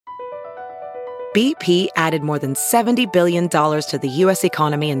BP added more than $70 billion to the U.S.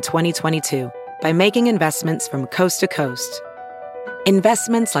 economy in 2022 by making investments from coast to coast.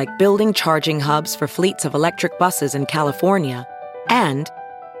 Investments like building charging hubs for fleets of electric buses in California and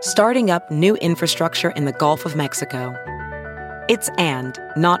starting up new infrastructure in the Gulf of Mexico. It's and,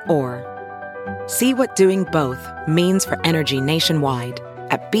 not or. See what doing both means for energy nationwide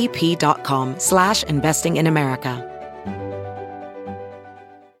at bp.com/investing in America.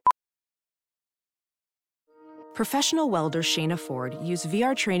 Professional welder Shayna Ford used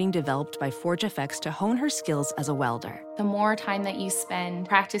VR training developed by ForgeFX to hone her skills as a welder. The more time that you spend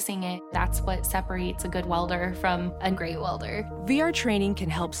practicing it, that's what separates a good welder from a great welder. VR training can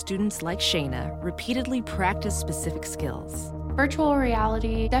help students like Shayna repeatedly practice specific skills. Virtual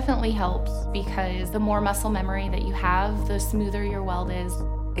reality definitely helps because the more muscle memory that you have, the smoother your weld is.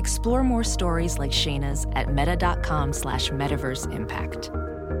 Explore more stories like Shayna's at meta.com/metaverseimpact.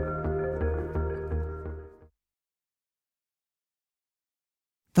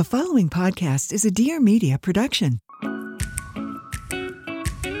 The following podcast is a Dear Media production.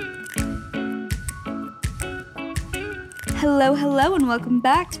 Hello, and welcome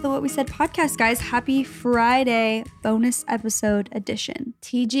back to the What We Said podcast, guys. Happy Friday bonus episode edition.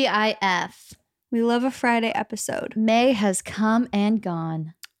 TGIF. We love a Friday episode. May has come and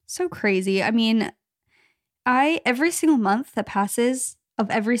gone. So crazy. I mean, every single month that passes of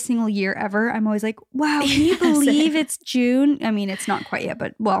every single year ever, I'm always like, wow, can you believe it's June? I mean, it's not quite yet,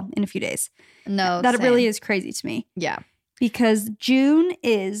 but well, in a few days. No, that same. really is crazy to me. Yeah. Because June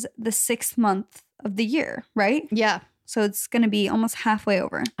is the 6th month of the year, right? Yeah. So it's going to be almost halfway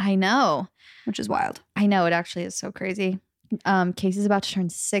over. I know. Which is wild. I know. It actually is so crazy. Casey's about to turn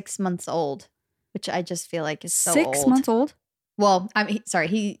 6 months old, which I just feel like is so 6 old. months old? Well,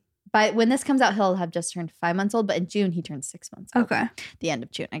 by when this comes out, he'll have just turned 5 months old, but in June, he turns 6 months old. Okay. The end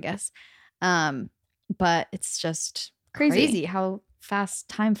of June, I guess. But it's just Crazy. crazy how fast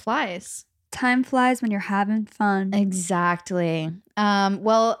time flies. Time flies when you're having fun. Exactly.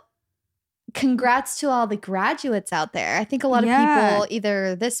 Well, congrats to all the graduates out there. I think a lot of people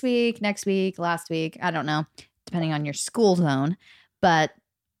either this week, next week, last week, I don't know, depending on your school zone, but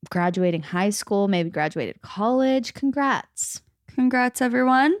graduating high school, maybe graduated college. Congrats. Congrats,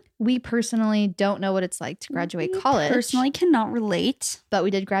 everyone. We personally don't know what it's like to graduate college. Personally cannot relate. But we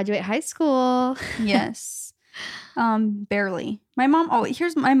did graduate high school. Yes. Barely. My mom always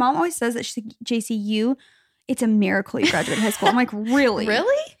says that she's like, JC, it's a miracle you graduated high school. I'm like, really?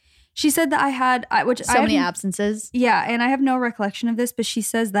 Really? She said that I had many absences. Yeah, and I have no recollection of this, but she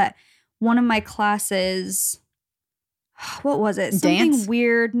says that one of my classes, what was it? Something Dance?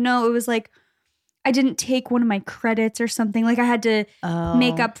 weird. No, it was like I didn't take one of my credits or something. Like I had to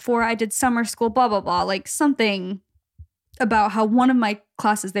make up for. I did summer school, blah, blah, blah. Like something about how one of my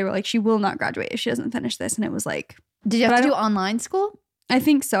classes, they were like, she will not graduate if she doesn't finish this. And it was like. Did you have to do online school? I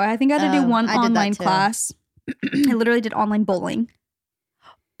think so. I think I had to do one online class. I literally did online bowling.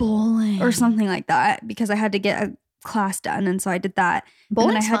 Or something like that because I had to get a class done. And so I did that.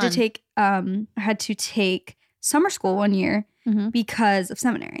 Bowling's and then I had to fun. take summer school one year because of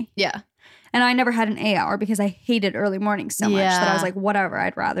seminary. Yeah. And I never had an A hour because I hated early mornings so much that I was like, whatever,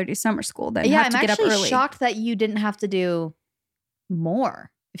 I'd rather do summer school than have to get up early. I'm actually shocked that you didn't have to do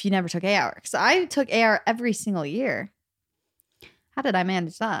more if you never took A hour. Because I took A hour every single year. How did I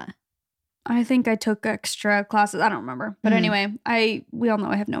manage that? I think I took extra classes. I don't remember. But anyway, we all know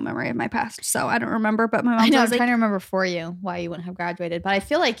I have no memory of my past. So I don't remember. But my mom's I'm trying to remember for you why you wouldn't have graduated. But I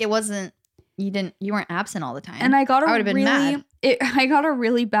feel like it wasn't, you weren't absent all the time. And I got I would have been mad. I got a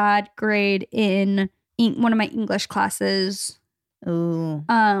really bad grade in one of my English classes. Ooh.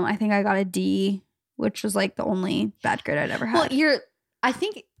 I think I got a D, which was like the only bad grade I'd ever had. Well, I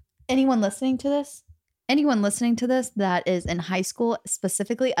think anyone listening to this that is in high school,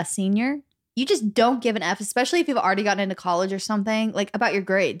 specifically a senior, you just don't give an F, especially if you've already gotten into college or something, like about your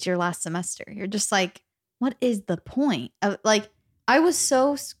grades, your last semester. You're just like, what is the point of I was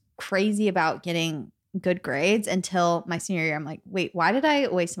so crazy about getting good grades until my senior year. I'm like, wait, why did I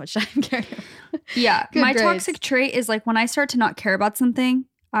waste so much time caring? Yeah. My toxic trait is like when I start to not care about something,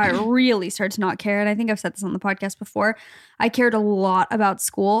 I really start to not care. And I think I've said this on the podcast before. I cared a lot about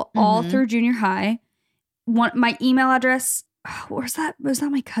school all through junior high. My email address, what was that? Was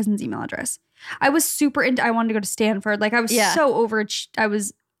that my cousin's email address? I was super into, I wanted to go to Stanford. Like I was so I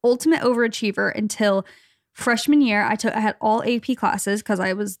was ultimate overachiever until freshman year. I had all AP classes because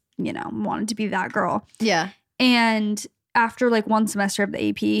I was, wanted to be that girl. Yeah. And after like one semester of the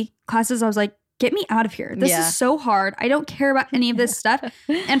AP classes, I was like, get me out of here. This is so hard. I don't care about any of this stuff.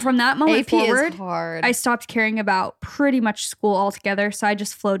 And from that moment forward, I stopped caring about pretty much school altogether. So I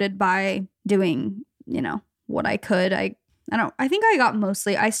just floated by doing, what I could. I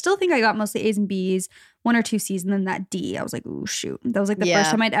still think I got mostly A's and B's, 1 or 2 C's, and then that D. I was like, ooh, shoot. That was like the first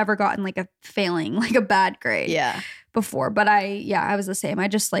time I'd ever gotten like a failing, like a bad grade before. But I was the same. I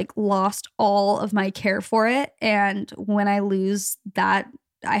just like lost all of my care for it. And when I lose that,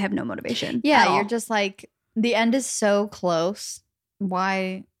 I have no motivation. Yeah, you're just like, the end is so close.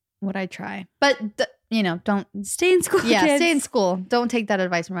 Why would I try? But, don't. Stay in school, Yeah, kids. stay in school. Don't take that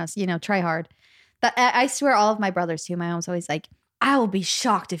advice from us. Try hard. I swear all of my brothers too. My mom's always like, I will be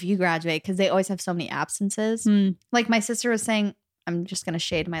shocked if you graduate, because they always have so many absences. Like my sister was saying, I'm just going to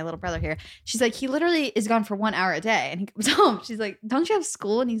shade my little brother here. She's like, he literally is gone for 1 hour a day and he comes home. She's like, don't you have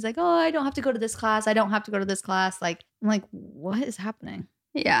school? And he's like, oh, I don't have to go to this class. I don't have to go to this class. Like, I'm like, what is happening?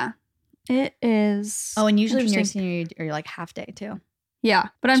 Yeah, it is. Oh, and usually when you're a senior, you're like half day too. Yeah,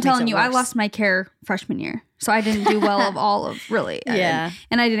 but I'm telling you, I lost my care freshman year. So I didn't do well of all of really. And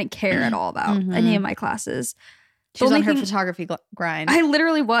I didn't care at all about any of my classes. She was on her photography grind. I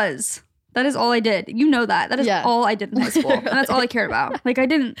literally was. That is all I did. You know that. That is all I did in high school. And that's all I cared about. Like I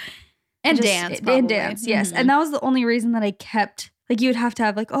didn't. And dance, probably. And dance, yes. And that was the only reason that I kept, like you would have to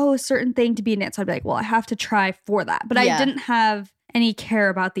have like, oh, a certain thing to be in dance. So I'd be like, well, I have to try for that. But I didn't have any care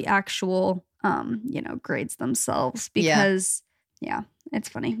about the actual, grades themselves because, it's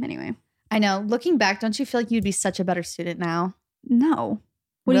funny. Anyway. I know. Looking back, don't you feel like you'd be such a better student now? No.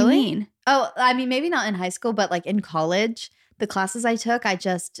 What do you mean? Oh, I mean, maybe not in high school, but like in college, the classes I took, I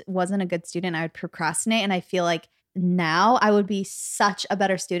just wasn't a good student. I would procrastinate. And I feel like now I would be such a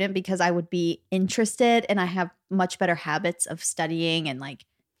better student because I would be interested and I have much better habits of studying. And like,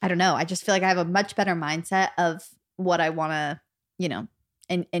 I don't know. I just feel like I have a much better mindset of what I want to,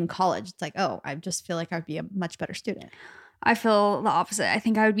 in college. It's like, oh, I just feel like I'd be a much better student. I feel the opposite. I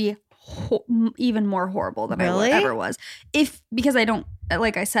think I would be even more horrible than I ever was. Because I don't,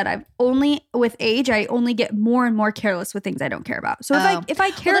 like I said, with age, I only get more and more careless with things I don't care about. So if I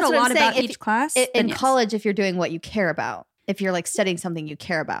cared a lot about each class. In college, if you're doing what you care about, if you're like studying something you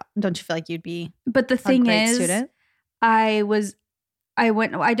care about, don't you feel like you'd be But the thing is, student? I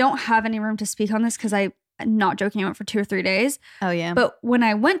don't have any room to speak on this because I'm not joking, I went for 2 or 3 days. Oh yeah. But when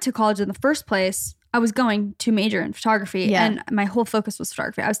I went to college in the first place, I was going to major in photography and my whole focus was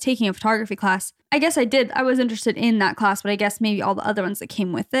photography. I was taking a photography class. I guess I was interested in that class, but I guess maybe all the other ones that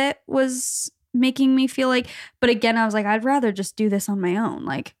came with it was making me feel like, but again, I was like, I'd rather just do this on my own.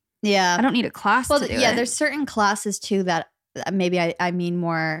 Like, I don't need a class to do it. There's certain classes too that maybe I mean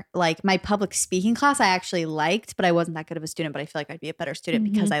more like my public speaking class I actually liked, but I wasn't that good of a student, but I feel like I'd be a better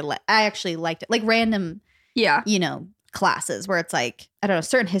student because I actually liked it. Like random, classes where it's like, I don't know,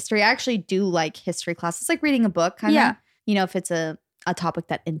 certain history. I actually do like history classes, like reading a book kind of, if it's a topic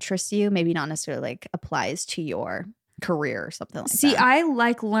that interests you, maybe not necessarily like applies to your career or something like that. See, I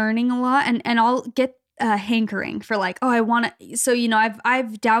like learning a lot and I'll get hankering for like, oh, I want to. So,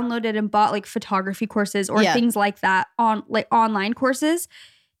 I've downloaded and bought like photography courses or things like that on like online courses.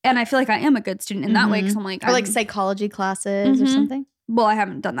 And I feel like I am a good student in that way because I'm like. Or like psychology classes or something. Well, I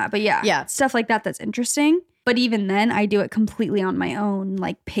haven't done that, but stuff like that that's interesting. But even then, I do it completely on my own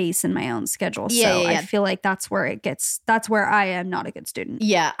like pace and my own schedule. So I feel like that's where I am not a good student.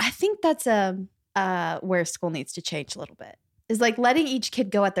 Yeah, I think that's where school needs to change a little bit. Is like letting each kid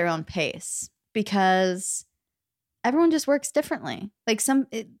go at their own pace because everyone just works differently. Like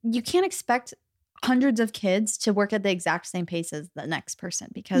you can't expect hundreds of kids to work at the exact same pace as the next person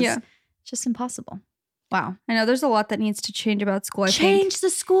because it's just impossible. Wow. I know there's a lot that needs to change about school. Change the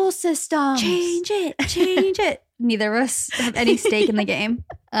school system. Change it. Neither of us have any stake in the game.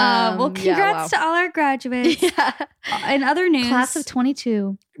 Well, congrats to all our graduates. In other news, class of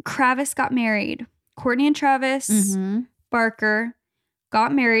 22. Travis got married. Courtney and Travis Barker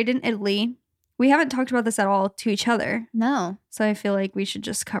got married in Italy. We haven't talked about this at all to each other. No. So I feel like we should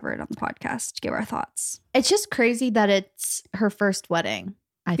just cover it on the podcast to give our thoughts. It's just crazy that it's her first wedding.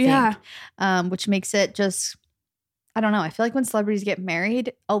 I think, which makes it just, I don't know. I feel like when celebrities get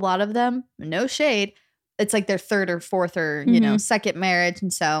married, a lot of them, no shade, it's like their third or fourth or, second marriage.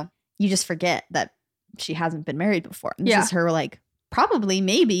 And so you just forget that she hasn't been married before. And this is her like probably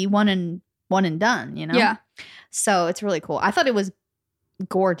maybe one and done, Yeah. So it's really cool. I thought it was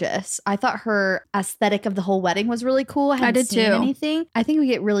gorgeous. I thought her aesthetic of the whole wedding was really cool. I hadn't seen anything. I think we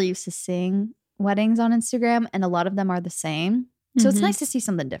get really used to seeing weddings on Instagram and a lot of them are the same. So it's nice to see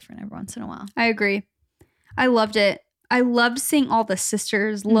something different every once in a while. I agree. I loved it. I loved seeing all the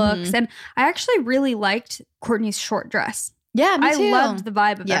sisters' looks. And I actually really liked Courtney's short dress. Yeah, me too. I loved the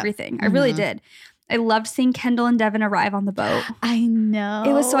vibe of everything. I really did. I loved seeing Kendall and Devin arrive on the boat. I know.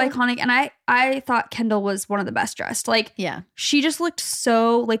 It was so iconic. And I thought Kendall was one of the best dressed. Like, she just looked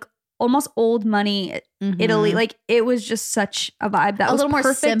so like almost old money Italy. Like, it was just such a vibe that was a little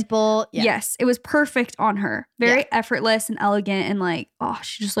more simple. Yeah. Yes, it was perfect on her. Very effortless and elegant, and like, oh,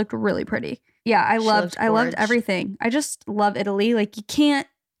 she just looked really pretty. Yeah, I loved everything. I just love Italy. Like, you kind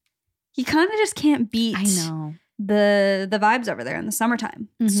of just can't beat. I know. The vibes over there in the summertime.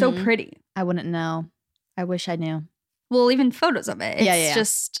 So pretty. I wouldn't know. I wish I knew. Well, even photos of it. It's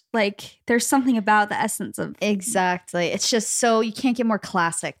just like there's something about the essence of. Exactly. It's just so you can't get more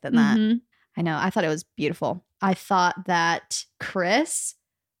classic than that. I know. I thought it was beautiful. I thought that Chris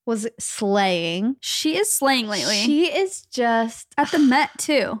was slaying. She is slaying lately. She is just at the Met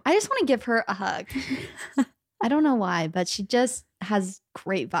too. I just want to give her a hug. I don't know why, but she just has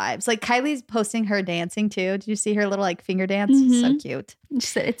great vibes. Like, Kylie's posting her dancing too. Did you see her little like finger dance? So cute. She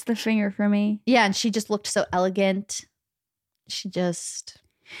said, "It's the finger for me." Yeah, and she just looked so elegant. She just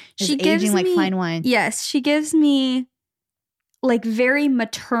is aging like fine wine. Yes, she gives me like very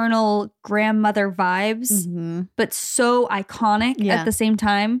maternal grandmother vibes, but so iconic at the same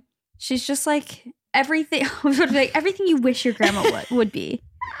time. She's just like everything. Everything you wish your grandma would be.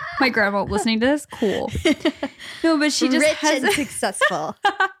 My grandma listening to this, cool. No, but she just rich and successful.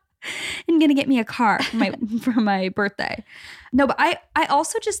 And gonna get me a car for my birthday. No, but I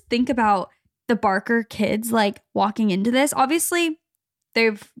also just think about the Barker kids like walking into this. Obviously,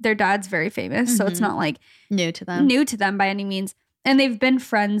 their dad's very famous, so it's not like new to them by any means. And they've been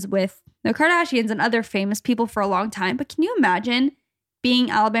friends with the Kardashians and other famous people for a long time. But can you imagine being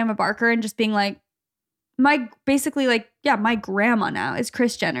Alabama Barker and just being like, my grandma now is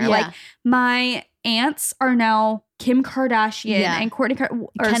Kris Jenner. Like, my aunts are now Kim Kardashian and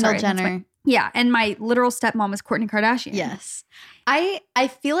Kendall Jenner. And my literal stepmom is Kourtney Kardashian. Yes. I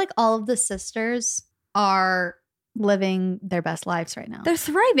feel like all of the sisters are living their best lives right now. They're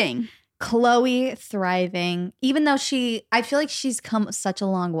thriving. Khloe thriving, even though I feel like she's come such a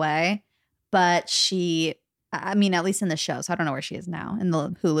long way, but I mean, at least in the show. So I don't know where she is now in the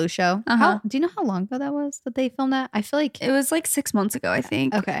Hulu show. Do you know how long ago that was that they filmed that? I feel like it was like 6 months ago, I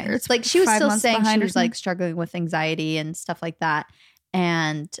think. Okay. It's like she was still saying she was like struggling with anxiety and stuff like that.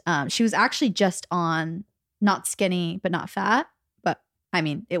 And she was actually just on Not Skinny, but Not Fat. But I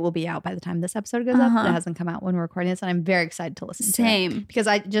mean, it will be out by the time this episode goes up. It hasn't come out when we're recording this. And I'm very excited to listen to it. Because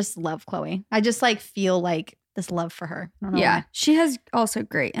I just love Khloe. I just like feel like this love for her. I don't know why. She has also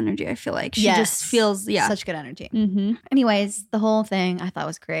great energy. I feel like she just feels such good energy. Anyways, the whole thing I thought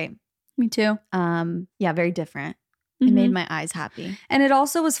was great. Me too. Very different. It made my eyes happy. And it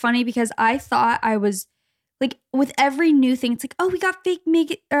also was funny because I thought I was like, with every new thing, it's like, oh, we got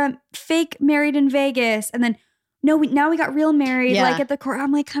fake married in Vegas, and then now we got real married like at the court.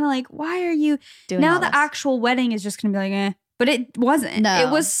 I'm like, kind of like, why are you doing now? The actual wedding is just gonna be like, eh. But it wasn't. No.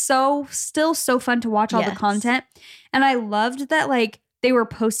 It was still so fun to watch all the content. And I loved that like they were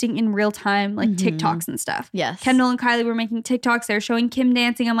posting in real time like TikToks and stuff. Yes. Kendall and Kylie were making TikToks. They were showing Kim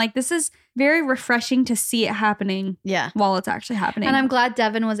dancing. I'm like, this is very refreshing to see it happening while it's actually happening. And I'm glad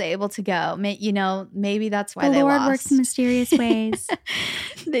Devin was able to go. Maybe that's why the they Lord lost. works in mysterious ways.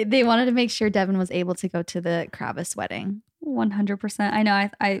 They wanted to make sure Devin was able to go to the Kravis wedding. 100%. I know.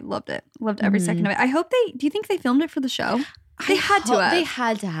 I loved it. Loved every second of it. I hope do you think they filmed it for the show? They had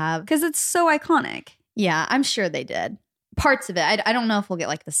to have. Because it's so iconic. Yeah, I'm sure they did. Parts of it. I don't know if we'll get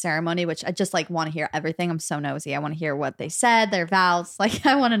like the ceremony, which I just like want to hear everything. I'm so nosy. I want to hear what they said, their vows. Like,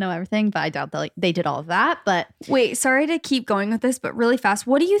 I want to know everything, but I doubt they did all of that. But wait, sorry to keep going with this, but really fast.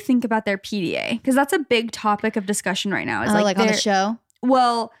 What do you think about their PDA? Because that's a big topic of discussion right now. Is like on the show?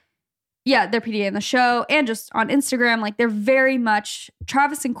 Well, yeah, their PDA in the show and just on Instagram. Like, they're very much,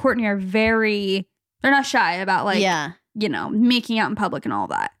 Travis and Kourtney are they're not shy about like, making out in public and all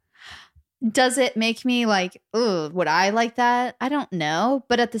that. Does it make me like, ooh, would I like that? I don't know.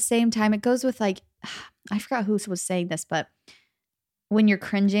 But at the same time, it goes with like, I forgot who was saying this, but when you're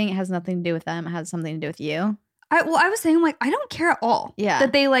cringing, it has nothing to do with them. It has something to do with you. I was saying, like, I don't care at all. Yeah.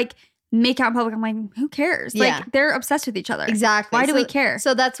 That they like make out in public. I'm like, who cares? Like, they're obsessed with each other. Exactly. Why do we care?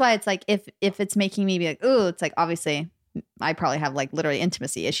 So that's why it's like, if it's making me be like, ooh, it's like, obviously I probably have like literally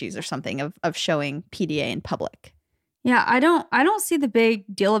intimacy issues or something of showing PDA in public. Yeah, I don't see the big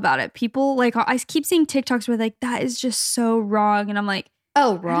deal about it. People like, I keep seeing TikToks where like, that is just so wrong. And I'm like,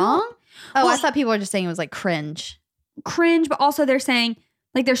 oh, wrong? I thought people were just saying it was like cringe. But also they're saying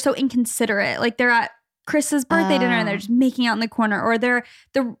like, they're so inconsiderate. Like, they're at Chris's birthday dinner and they're just making out in the corner, or the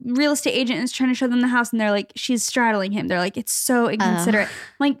real estate agent is trying to show them the house and they're like, she's straddling him. They're like, it's so inconsiderate.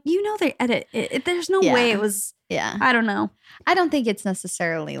 Like, they edit it. There's no way it was. Yeah. I don't know. I don't think it's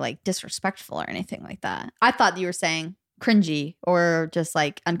necessarily like disrespectful or anything like that. I thought you were saying cringy or just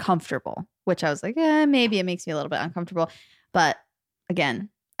like uncomfortable, which I was like, maybe it makes me a little bit uncomfortable. But again,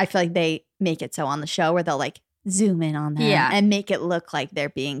 I feel like they make it so on the show where they'll like zoom in on them and make it look like they're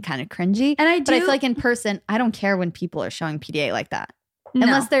being kind of cringy. But I feel like in person, I don't care when people are showing PDA like that. No.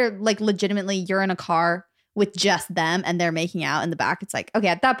 Unless they're like legitimately, you're in a car with just them and they're making out in the back. It's like, okay,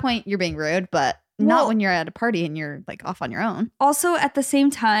 at that point you're being rude, but not when you're at a party and you're like off on your own. Also, at the same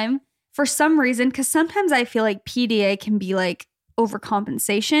time, for some reason, because sometimes I feel like PDA can be like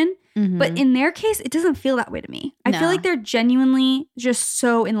overcompensation. But in their case, it doesn't feel that way to me. I feel like they're genuinely just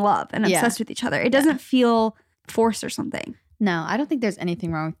so in love and obsessed with each other. It doesn't feel forced or something. No, I don't think there's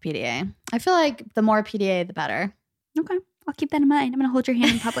anything wrong with PDA. I feel like the more PDA, the better. Okay. I'll keep that in mind. I'm going to hold your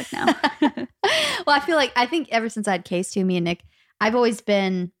hand in public now. Well, I think ever since I had Case too, me and Nick,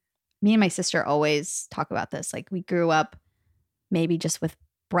 me and my sister always talk about this. Like we grew up maybe just with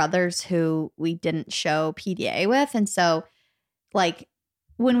brothers who we didn't show PDA with. And so like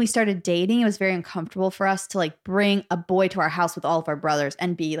when we started dating, it was very uncomfortable for us to like bring a boy to our house with all of our brothers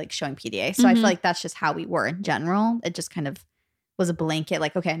and be like showing PDA. So I feel like that's just how we were in general. It just kind of was a blanket.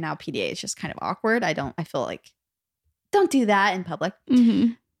 Like, okay, now PDA is just kind of awkward. I feel like don't do that in public.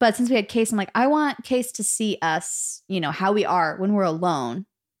 But since we had Case, I'm like, I want Case to see us, how we are when we're alone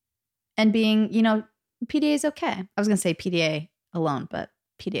and being, PDA is okay. I was going to say PDA alone, but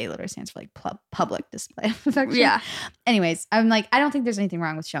PDA literally stands for like public display of affection. Yeah. Anyways, I'm like, I don't think there's anything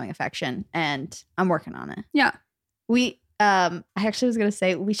wrong with showing affection and I'm working on it. Yeah. I actually was going to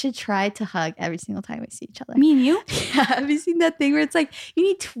say we should try to hug every single time we see each other. Me and you? Yeah. Have you seen that thing where it's like you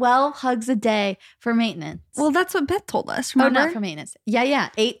need 12 hugs a day for maintenance? Well, that's what Beth told us. Remember? Oh, not for maintenance. Yeah.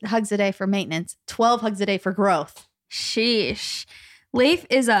 8 hugs a day for maintenance. 12 hugs a day for growth. Sheesh. Leif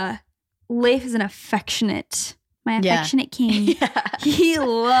is an affectionate. My affectionate king. Yeah. He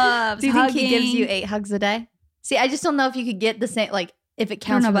loves hugging. Do you think he gives you 8 hugs a day? See, I just don't know if you could get the same, like, if it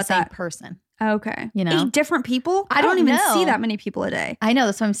counts for the same person. Okay. 8 different people? I don't even see that many people a day. I know.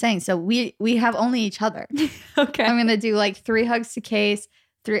 That's what I'm saying. So we have only each other. Okay. I'm going to do like 3 hugs to Case.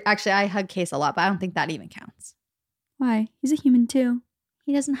 3. Actually, I hug Case a lot, but I don't think that even counts. Why? He's a human too.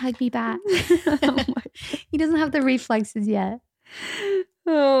 He doesn't hug me back. He doesn't have the reflexes yet.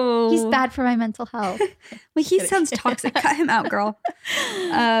 Oh, he's bad for my mental health. Well, he sounds toxic. Cut him out, girl.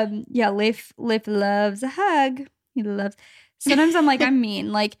 Leif loves a hug. He loves. Sometimes I'm like, I'm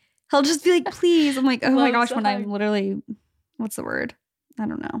mean. Like he'll just be like, please. I'm like, oh my gosh, when I'm literally, what's the word? I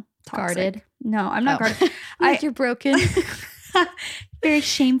don't know. Toxic. Guarded. No, I'm not guarded. You're broken. Very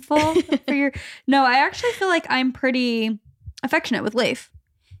shameful for your. No, I actually feel like I'm pretty affectionate with Leif.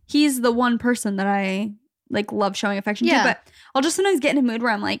 He's the one person that I like love showing affection to, but I'll just sometimes get in a mood where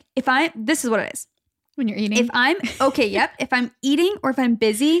I'm like, this is what it is. When you're eating? If I'm, if I'm eating or if I'm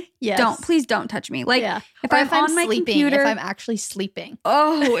busy, please don't touch me. Like, if I'm on my computer. If I'm actually sleeping.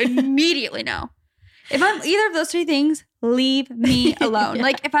 Oh, immediately no. If I'm either of those 3 things, leave me alone.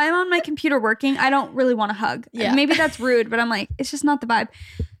 Like, if I'm on my computer working, I don't really want to hug. Yeah. Maybe that's rude, but I'm like, it's just not the vibe.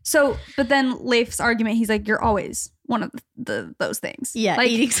 So, but then Leif's argument, he's like, you're always one of those things. Yeah, like,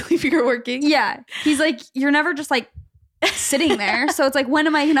 eating, sleeping, or working. Yeah. He's like, you're never just like sitting there. So it's like, when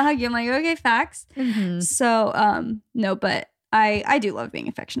am I going to hug you? I'm like, okay, facts. So, no, but I do love being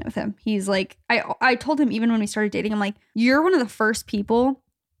affectionate with him. He's like, I told him even when we started dating, I'm like, you're one of the first people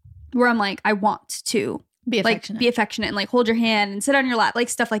where I'm like, I want to be affectionate and like hold your hand and sit on your lap, like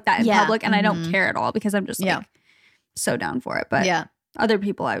stuff like that in public. And I don't care at all because I'm just like so down for it. But other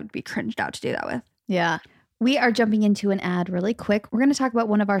people I would be cringed out to do that with. Yeah. We are jumping into an ad really quick. We're going to talk about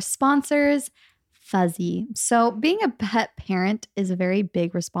one of our sponsors, Fuzzy. So being a pet parent is a very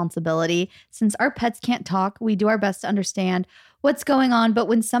big responsibility. Since our pets can't talk, we do our best to understand what's going on. But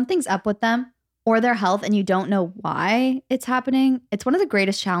when something's up with them or their health and you don't know why it's happening, it's one of the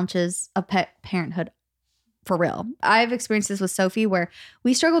greatest challenges of pet parenthood. For real. I've experienced this with Sophie where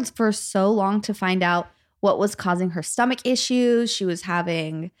we struggled for so long to find out what was causing her stomach issues. She was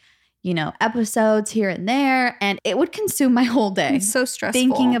having, episodes here and there, and it would consume my whole day. It's so stressful.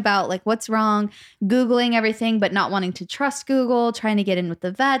 Thinking about like what's wrong, Googling everything, but not wanting to trust Google, trying to get in with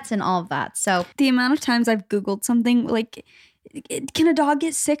the vets and all of that. So the amount of times I've Googled something, like can a dog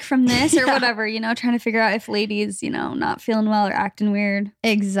get sick from this or whatever, trying to figure out if ladies, not feeling well or acting weird.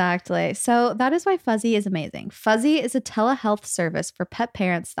 Exactly. So that is why Fuzzy is amazing. Fuzzy is a telehealth service for pet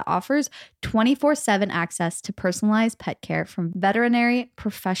parents that offers 24/7 access to personalized pet care from veterinary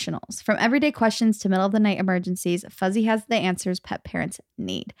professionals. From everyday questions to middle of the night emergencies, Fuzzy has the answers pet parents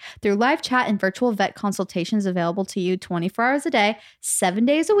need. Through live chat and virtual vet consultations available to you 24 hours a day, 7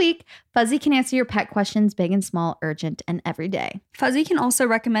 days a week, Fuzzy can answer your pet questions, big and small, urgent, and every day. Fuzzy can also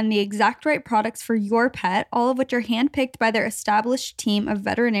recommend the exact right products for your pet, all of which are handpicked by their established team of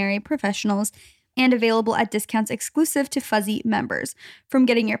veterinary professionals and available at discounts exclusive to Fuzzy members. From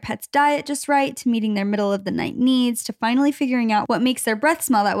getting your pet's diet just right, to meeting their middle of the night needs, to finally figuring out what makes their breath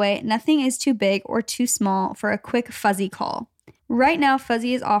smell that way, nothing is too big or too small for a quick Fuzzy call. Right now,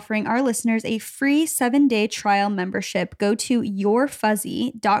 Fuzzy is offering our listeners a free 7-day trial membership. Go to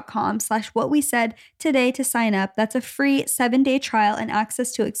yourfuzzy.com/whatwesaid today to sign up. That's a free 7-day trial and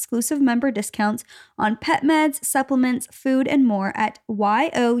access to exclusive member discounts on pet meds, supplements, food, and more at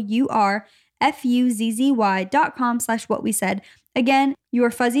yourfuzzy.com/whatwesaid. Again,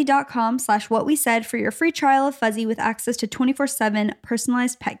 yourfuzzy.com/whatwesaid for your free trial of Fuzzy with access to 24/7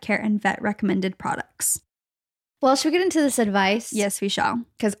 personalized pet care and vet recommended products. Well, should we get into this advice? Yes, we shall.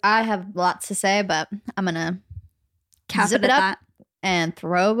 Because I have lots to say, but I'm going to zip it up and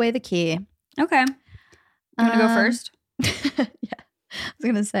throw away the key. Okay. I'm going to go first. Yeah. I was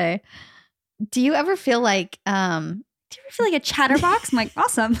going to say, do you ever feel like a chatterbox? I'm like,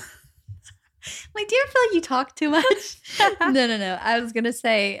 awesome. Like, do you ever feel like you talk too much? No. I was going to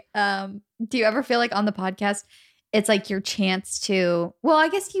say, do you ever feel like on the podcast, it's like your chance to, well, I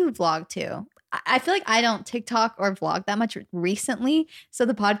guess you vlog too. I feel like I don't TikTok or vlog that much recently. So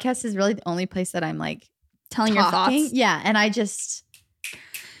the podcast is really the only place that I'm like telling your thoughts. Yeah. And I just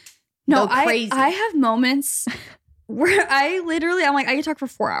go crazy. I have moments where I'm like, I can talk for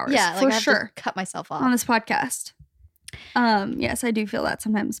 4 hours. Yeah. for like I have sure. to cut myself off on this podcast. Yes, I do feel that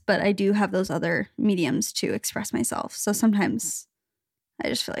sometimes, but I do have those other mediums to express myself. So sometimes I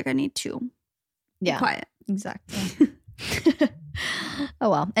just feel like I need to be quiet. Exactly. Oh,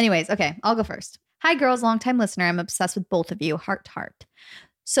 well. Anyways, okay. I'll go first. Hi, girls. Longtime listener. I'm obsessed with both of you. Heart to heart.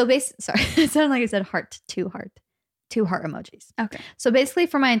 So sorry. It sounded like I said heart to heart. 2 heart emojis. Okay. So basically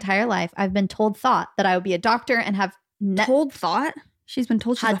for my entire life, I've been thought that I would be a doctor and have... Told thought? She's been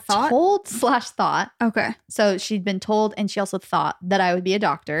told she's a thought? Told/thought. Okay. So she'd been told and she also thought that I would be a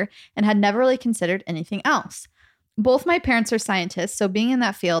doctor and had never really considered anything else. Both my parents are scientists, so being in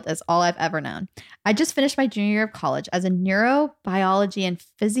that field is all I've ever known. I just finished my junior year of college as a neurobiology and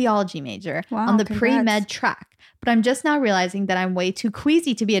physiology major on the pre-med track, but I'm just now realizing that I'm way too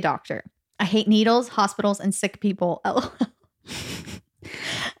queasy to be a doctor. I hate needles, hospitals, and sick people.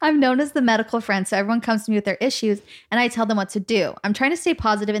 I'm known as the medical friend, so everyone comes to me with their issues, and I tell them what to do. I'm trying to stay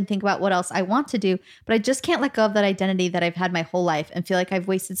positive and think about what else I want to do, but I just can't let go of that identity that I've had my whole life and feel like I've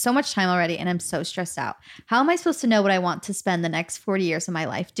wasted so much time already, and I'm so stressed out. How am I supposed to know what I want to spend the next 40 years of my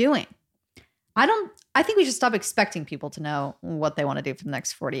life doing? I think we should stop expecting people to know what they want to do for the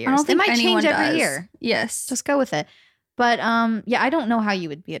next 40 years. They might change every year. Yes. Just go with it. But yeah, I don't know how you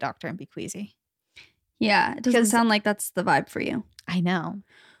would be a doctor and be queasy. Yeah, it doesn't sound like that's the vibe for you. I know.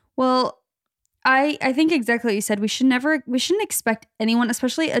 Well, I think exactly what you said. We shouldn't expect anyone,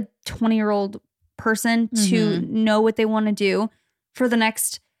 especially a 20-year-old person, to know what they want to do for the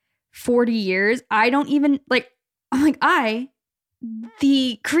next 40 years. I don't even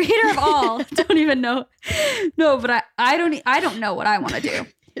the creator of all, don't even know. No, but I don't know what I want to do.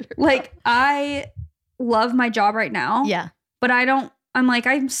 Like, I love my job right now. Yeah. But I'm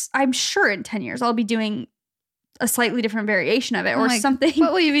sure in 10 years I'll be doing a slightly different variation of it or something.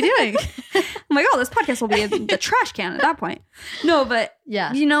 What will you be doing? I'm like, oh, this podcast will be in the trash can at that point. No, but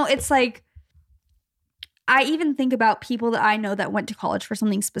yeah, it's like, I even think about people that I know that went to college for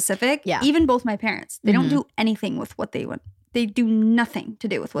something specific. Yeah. Even both my parents, they don't do anything with what they went. They do nothing to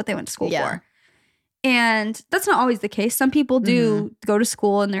do with what they went to school for. And that's not always the case. Some people do go to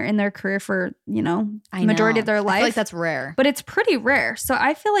school and they're in their career for, majority of their life. I feel like that's rare. But it's pretty rare. So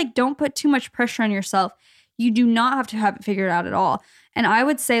I feel like don't put too much pressure on yourself. You do not have to have it figured out at all. And I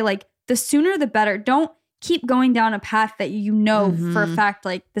would say, like, the sooner the better. Don't keep going down a path that for a fact,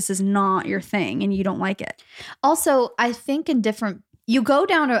 like, this is not your thing and you don't like it. Also, I think you go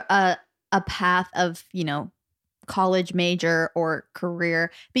down a path of, college major or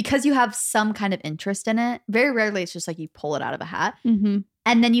career because you have some kind of interest in it. Very rarely it's just like you pull it out of a hat. Mm-hmm.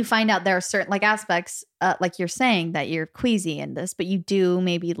 And then you find out there are certain aspects, like you're saying, that you're queasy in this, but you do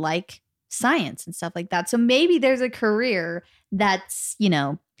maybe like science and stuff like that. So maybe there's a career that's,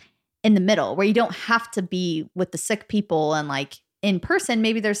 in the middle where you don't have to be with the sick people and like in person.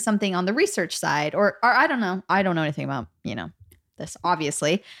 Maybe there's something on the research side or I don't know. I don't know anything about, this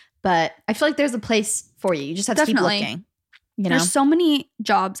obviously, but I feel like there's a place for you. You just have to keep looking. There's so many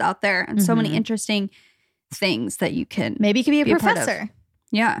jobs out there and so many interesting things that you can. Maybe you could be a professor.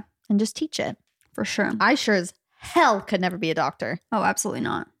 Yeah. And just teach it. For sure. I sure as hell could never be a doctor. Oh, absolutely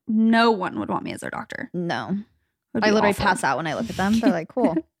not. No one would want me as their doctor. No. I literally pass out when I look at them. They're like,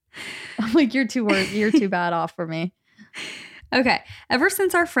 cool. I'm like, you're too bad off for me. Okay. Ever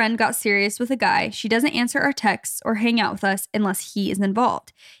since our friend got serious with a guy, she doesn't answer our texts or hang out with us unless he is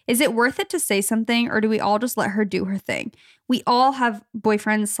involved. Is it worth it to say something, or do we all just let her do her thing? We all have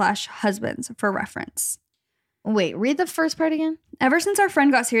boyfriends/husbands for reference. Wait, read the first part again. Ever since our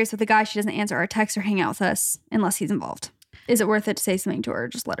friend got serious with a guy, she doesn't answer our texts or hang out with us unless he's involved. Is it worth it to say something to her or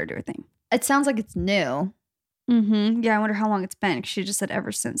just let her do her thing? It sounds like it's new. Mm-hmm. Yeah, I wonder how long it's been. She just said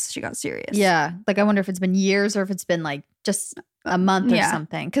ever since she got serious. Yeah. Like, I wonder if it's been years or if it's been like just a month or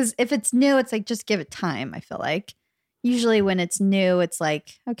something. Because if it's new, it's like, just give it time, I feel like. Usually when it's new, it's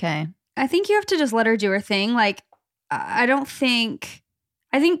like, okay. I think you have to just let her do her thing. Like, I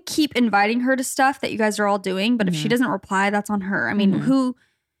think keep inviting her to stuff that you guys are all doing. But if she doesn't reply, that's on her. I mean, who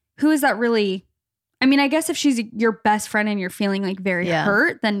is that really? I mean, I guess if she's your best friend and you're feeling like very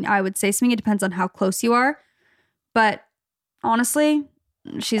hurt, then I would say something. It depends on how close you are. But honestly,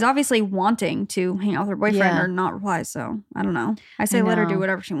 she's obviously wanting to hang out with her boyfriend or not reply. So I don't know. I say let her do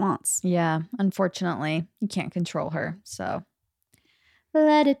whatever she wants. Yeah. Unfortunately, you can't control her. So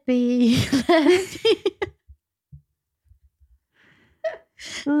let it be. Let it be.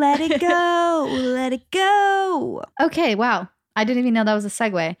 Let it go. Let it go. Okay. Wow. I didn't even know that was a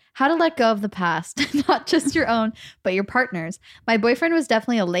segue. How to let go of the past, not just your own, but your partner's. My boyfriend was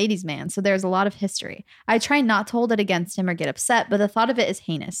definitely a ladies' man, so there's a lot of history. I try not to hold it against him or get upset, but the thought of it is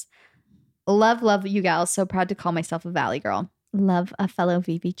heinous. Love you gals. So proud to call myself a Valley girl. Love a fellow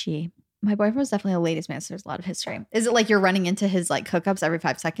VBG. My boyfriend was definitely a ladies' man, so there's a lot of history. Is it like you're running into his like hookups every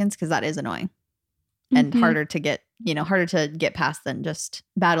 5 seconds? Because that is annoying and harder to get past than just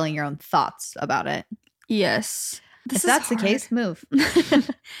battling your own thoughts about it. Yes. If that's the case, move.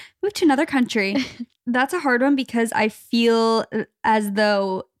 Move to another country. That's a hard one because I feel as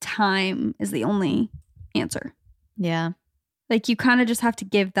though time is the only answer. Yeah. Like you kind of just have to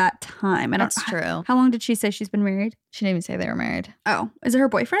give that time. That's true. How long did she say she's been married? She didn't even say they were married. Oh, is it her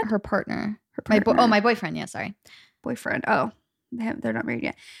boyfriend? Her partner. My boyfriend. Yeah, sorry. Boyfriend. Oh, they're not married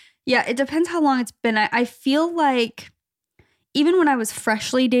yet. Yeah, it depends how long it's been. I feel like even when I was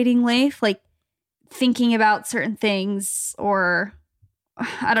freshly dating Leif, like thinking about certain things or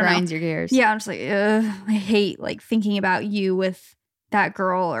I don't know. Grinds your gears. Yeah, I'm just like, I hate like thinking about you with that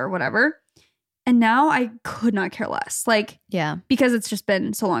girl or whatever. And now I could not care less. Like, yeah, because it's just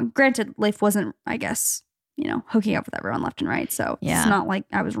been so long. Granted, Leif wasn't, I guess, hooking up with everyone left and right. So it's not like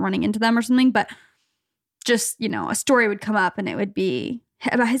I was running into them or something, but just, a story would come up and it would be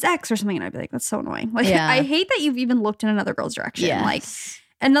about his ex or something. And I'd be like, that's so annoying. Like, I hate that you've even looked in another girl's direction. Yes. Like,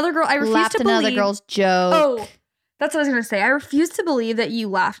 another girl, I refuse to believe. Another girl's joke. Oh, that's what I was going to say. I refuse to believe that you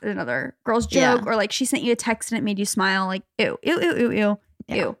laughed at another girl's joke or like she sent you a text and it made you smile. Like, ew.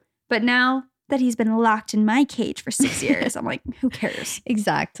 But now that he's been locked in my cage for 6 years, I'm like, who cares?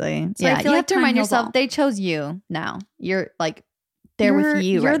 Exactly. So I feel you have to remind yourself they chose you now. You're like, they're with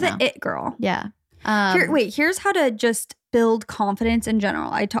you right now. You're the it girl. Yeah. Here's how to just build confidence in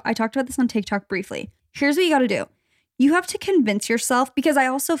general. I talked about this on TikTok briefly. Here's what you got to do. You have to convince yourself, because I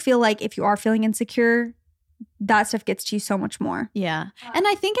also feel like if you are feeling insecure, that stuff gets to you so much more. Yeah. And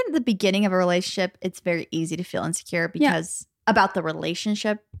I think in the beginning of a relationship, it's very easy to feel insecure because about the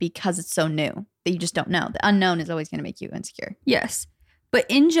relationship, because it's so new that you just don't know. The unknown is always going to make you insecure. Yes. But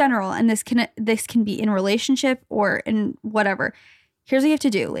in general, and this can be in relationship or in whatever, here's what you have to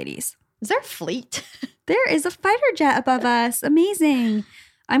do, ladies. Is there a fleet? There is a fighter jet above us. Amazing.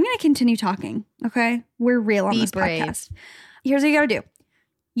 I'm going to continue talking, okay? We're real on this podcast. Here's what you got to do.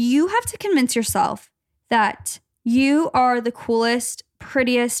 You have to convince yourself that you are the coolest,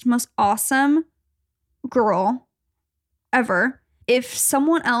 prettiest, most awesome girl ever. If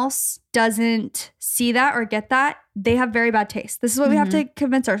someone else doesn't see that or get that, they have very bad taste. This is what we have to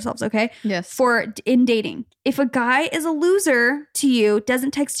convince ourselves, okay? Yes. In dating. If a guy is a loser to you,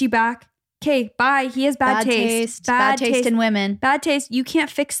 doesn't text you back, okay, bye. He has bad taste. Bad taste in women. Bad taste. You can't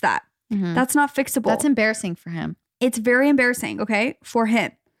fix that. Mm-hmm. That's not fixable. That's embarrassing for him. It's very embarrassing, okay, for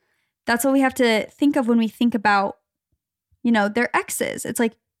him. That's what we have to think of when we think about, their exes. It's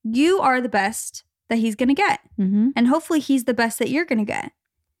like, you are the best that he's going to get. Mm-hmm. And hopefully he's the best that you're going to get.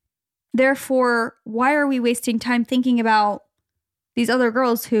 Therefore, why are we wasting time thinking about these other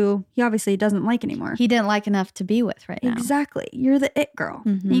girls who he obviously doesn't like anymore. He didn't like enough to be with right now. Exactly. You're the it girl.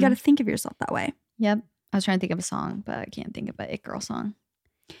 Mm-hmm. You got to think of yourself that way. Yep. I was trying to think of a song, but I can't think of an it girl song.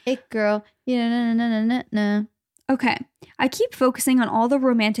 It girl. Yeah, no. Okay. I keep focusing on all the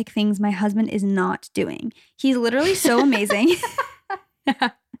romantic things my husband is not doing. He's literally so amazing.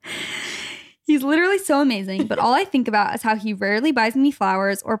 He's literally so amazing, but all I think about is how he rarely buys me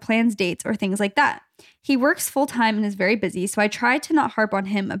flowers or plans dates or things like that. He works full-time and is very busy, so I try to not harp on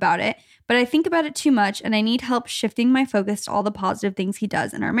him about it, but I think about it too much and I need help shifting my focus to all the positive things he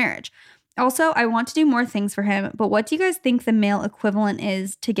does in our marriage. Also, I want to do more things for him, but what do you guys think the male equivalent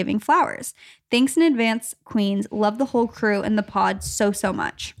is to giving flowers? Thanks in advance, queens. Love the whole crew and the pod so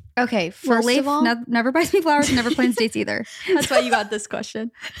much. Okay, first of all, never buys me flowers and never plans dates either. That's why you got this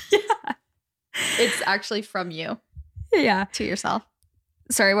question. Yeah. It's actually from you. Yeah. To yourself.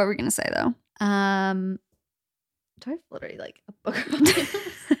 Sorry, what were we going to say though? Do I have literally like a book?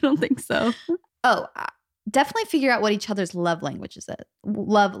 I don't think so. Oh, definitely figure out what each other's love language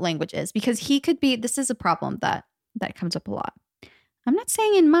is, because he could be, this is a problem that comes up a lot. I'm not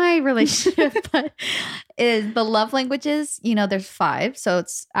saying in my relationship, but is the love languages, there's 5. So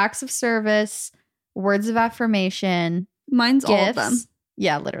it's acts of service, words of affirmation. Mine's gifts. All of them.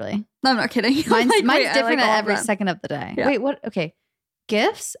 Yeah, literally. I'm not kidding. Mine's different at every second of the day. Yeah. Wait, what? Okay.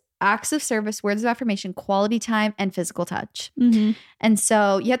 Gifts, acts of service, words of affirmation, quality time, and physical touch. Mm-hmm. And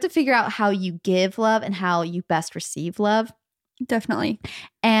so you have to figure out how you give love and how you best receive love. Definitely.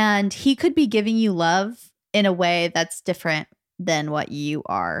 And he could be giving you love in a way that's different than what you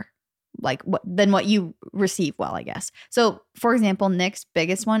are, than what you receive well, I guess. So, for example, Nick's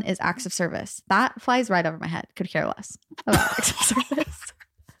biggest one is acts of service. That flies right over my head. Could care less about acts of service.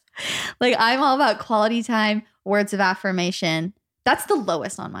 I'm all about quality time, words of affirmation. That's the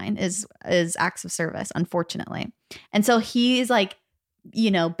lowest on mine is acts of service, unfortunately. And so he's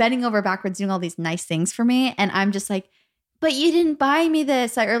bending over backwards, doing all these nice things for me. And I'm just like, but you didn't buy me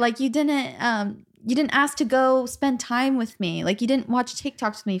this, or you didn't ask to go spend time with me. You didn't watch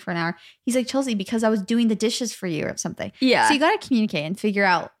TikToks with me for an hour. He's like, Chelsea, because I was doing the dishes for you or something. Yeah. So you got to communicate and figure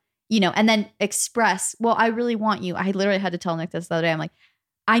out, and then express, well, I really want you. I literally had to tell Nick this the other day. I'm like,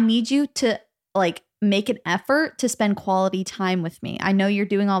 I need you to make an effort to spend quality time with me. I know you're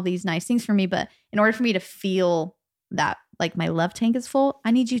doing all these nice things for me, but in order for me to feel that my love tank is full,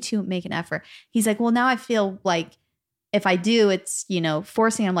 I need you to make an effort. He's like, well, now I feel like if I do, it's,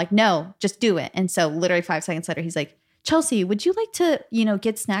 forcing. I'm like, no, just do it. And so literally 5 seconds later, he's like, Chelsea, would you like to,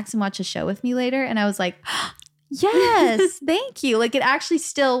 get snacks and watch a show with me later? And I was like, yes, thank you. It actually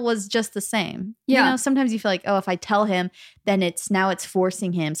still was just the same. Yeah. Sometimes you feel like, oh, if I tell him, then it's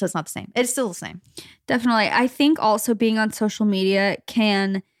forcing him. So it's not the same. It's still the same. Definitely. I think also being on social media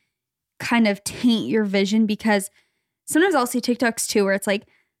can kind of taint your vision, because sometimes I'll see TikToks too, where it's like,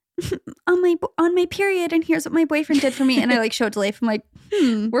 on my period, and here's what my boyfriend did for me, and I show it to Leif. I'm like,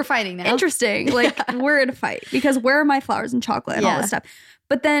 we're fighting now. Interesting. We're in a fight because where are my flowers and chocolate and all this stuff?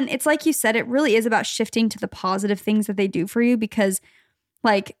 But then it's like you said, it really is about shifting to the positive things that they do for you, because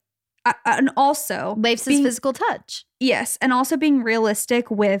and also Leif's his physical touch. Yes, and also being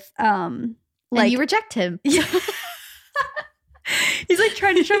realistic with and you reject him. Yeah. He's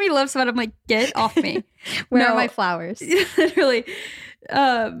trying to show me love, so I'm like, get off me. Where are my flowers? Literally.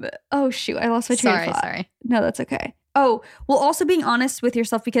 Oh shoot, I lost my train of thought. Sorry. No, that's okay. Oh, well, also being honest with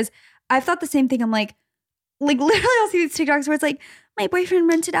yourself, because I've thought the same thing. I'm like literally I'll see these TikToks where it's my boyfriend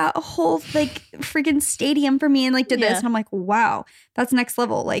rented out a whole freaking stadium for me and did this, and I'm like, wow, that's next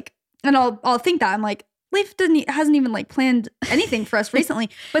level. And I'll think that I'm like, Leif hasn't even planned anything for us recently.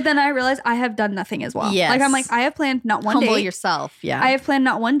 But then I realize I have done nothing as well. Yes. I'm I have planned not one Humble date. yourself. Yeah. I have planned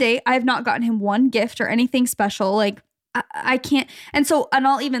not one date. I have not gotten him one gift or anything special. I can't. And so, and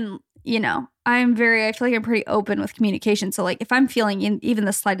I'll even, I feel like I'm pretty open with communication. So if I'm feeling even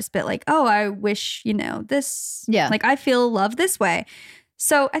the slightest bit oh, I wish, this, I feel love this way.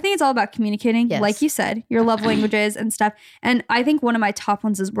 So I think it's all about communicating, like you said, your love languages and stuff. And I think one of my top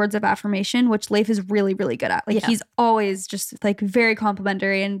ones is words of affirmation, which Leif is really, really good at. He's always just very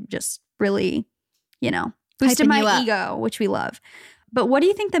complimentary and just really, boosted my ego, which we love. But what do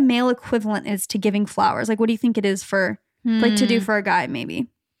you think the male equivalent is to giving flowers? What do you think it is for, to do for a guy maybe?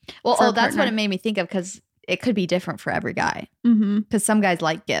 Well, that's what it made me think of, because it could be different for every guy. Because some guys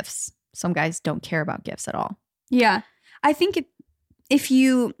like gifts. Some guys don't care about gifts at all. Yeah. I think if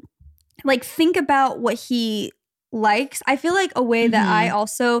you think about what he likes, I feel a way that I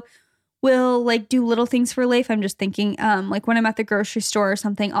also will do little things for Leif. I'm just thinking when I'm at the grocery store or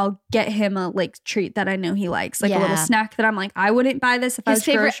something, I'll get him a treat that I know he likes, a little snack that I'm I wouldn't buy this if I was his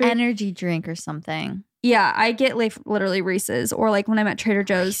favorite grocery. energy drink or something. Yeah, I get literally Reese's, or like when I'm at Trader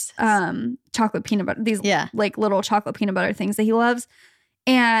Joe's, chocolate peanut butter, these like little chocolate peanut butter things that he loves.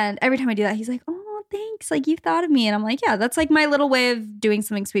 And every time I do that, he's like, oh, thanks. Like, you thought of me. And I'm like, yeah, that's like my little way of doing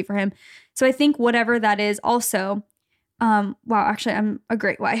something sweet for him. So I think whatever that is also, wow, actually, I'm a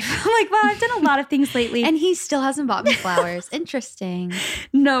great wife. I'm like, wow, I've done a lot of things lately. And he still hasn't bought me flowers. Interesting.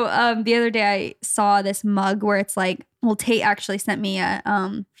 No, the other day I saw this mug where it's like, well, Tate actually sent me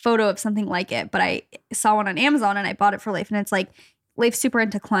a photo of something like it, but I saw one on Amazon and I bought it for Leif, and it's like, Leif's super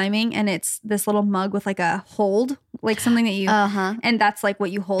into climbing, and it's this little mug with like a hold, like something that you, and that's like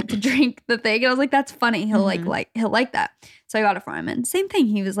what you hold to drink the thing. And I was like, that's funny. He'll he'll like that. So I got it for him, and same thing.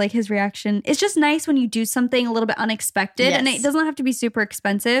 He was like, his reaction. It's just nice when you do something a little bit unexpected, and it doesn't have to be super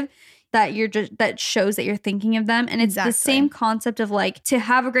expensive. That shows that you're thinking of them, and it's the same concept of like, to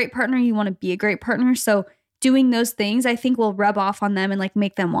have a great partner, you want to be a great partner. So doing those things, I think, will rub off on them and like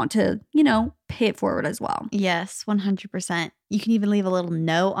make them want to, pay it forward as well. Yes, 100%. You can even leave a little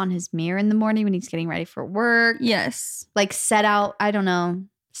note on his mirror in the morning when he's getting ready for work. Yes. Like set out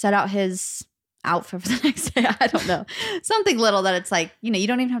his outfit for the next day. I don't know. Something little that it's like, you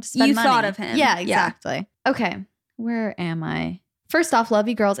don't even have to spend money. You thought of him. Yeah, exactly. Yeah. Okay. Where am I? First off, love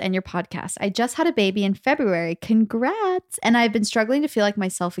you girls and your podcast. I just had a baby in February. Congrats. And I've been struggling to feel like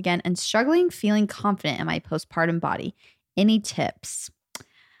myself again and feeling confident in my postpartum body. Any tips?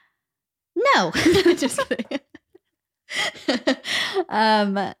 No. Just kidding.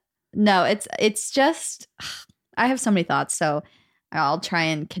 No, it's just, I have so many thoughts, so I'll try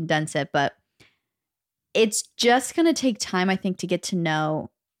and condense it, but it's just going to take time, I think, to get to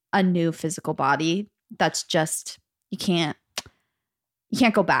know a new physical body. That's just, you can't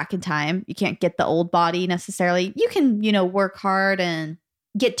go back in time. You can't get the old body necessarily. You can, work hard and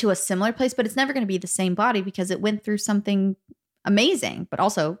get to a similar place, but it's never going to be the same body because it went through something amazing, but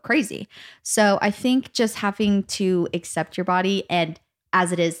also crazy. So I think just having to accept your body and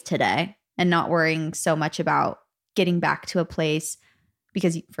as it is today and not worrying so much about getting back to a place,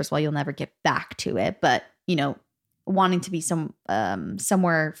 because first of all, you'll never get back to it, but, wanting to be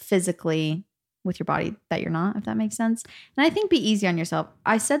somewhere physically with your body that you're not, if that makes sense. And I think be easy on yourself.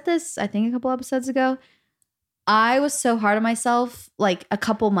 I said this, I think a couple episodes ago. I was so hard on myself like a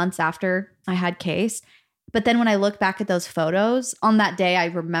couple months after I had Case. But then when I look back at those photos on that day, I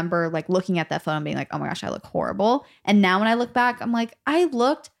remember like looking at that photo and being like, oh my gosh, I look horrible. And now when I look back, I'm like, I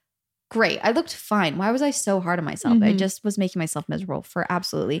looked great. I looked fine. Why was I so hard on myself? I just was making myself miserable for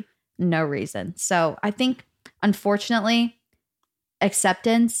absolutely no reason. So I think, unfortunately,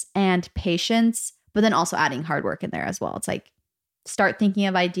 acceptance and patience, but then also adding hard work in there as well. It's like, start thinking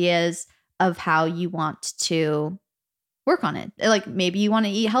of ideas of how you want to work on it. Like maybe you want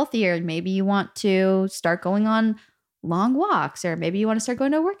to eat healthier. Maybe you want to start going on long walks, or maybe you want to start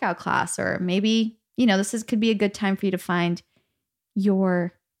going to a workout class, or maybe, could be a good time for you to find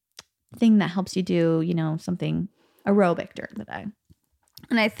your thing that helps you do, something aerobic during the day.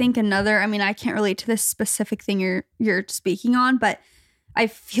 And I think I can't relate to this specific thing you're speaking on, but I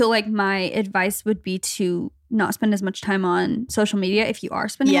feel like my advice would be to not spend as much time on social media if you are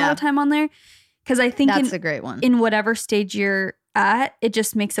spending a lot of time on there. Because I think that's a great one. In whatever stage you're at, it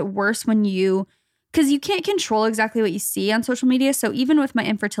just makes it worse because you can't control exactly what you see on social media. So even with my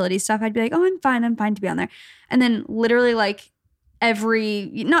infertility stuff, I'd be like, oh, I'm fine to be on there. And then literally like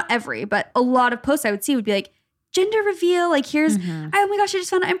not every, but a lot of posts I would see would be like, gender reveal, like here's, oh my gosh, I just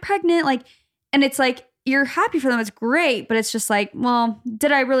found out I'm pregnant. Like, and it's like, you're happy for them. It's great. But it's just like, well,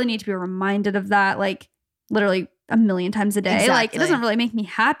 did I really need to be reminded of that? Like literally a million times a day. Exactly. Like it doesn't really make me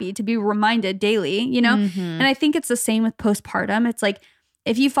happy to be reminded daily, And I think it's the same with postpartum. It's like,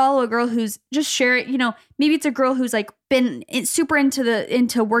 if you follow a girl who's just sharing, maybe it's a girl who's like been super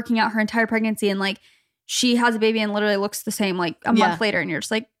into working out her entire pregnancy, and like she has a baby and literally looks the same like a month later, and you're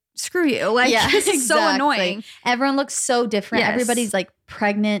just like, screw you. Like this is so annoying. Everyone looks so different. Yes. Everybody's like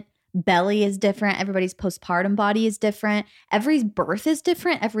pregnant belly is different. Everybody's postpartum body is different. Every birth is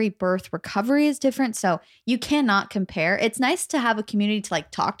different. Every birth recovery is different. So you cannot compare. It's nice to have a community to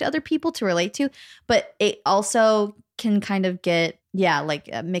like talk to other people to relate to, but it also can kind of get,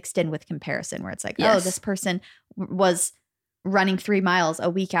 mixed in with comparison, where it's like, oh, this person was running 3 miles a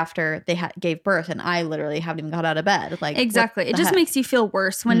week after they gave birth, and I literally haven't even got out of bed. Like exactly. It just makes you feel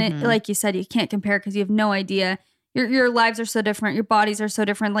worse when it, like you said, you can't compare because you have no idea. Your lives are so different. Your bodies are so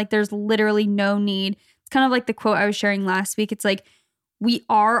different. Like there's literally no need. It's kind of like the quote I was sharing last week. It's like we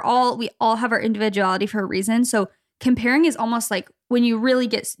all have our individuality for a reason. So comparing is almost like, when you really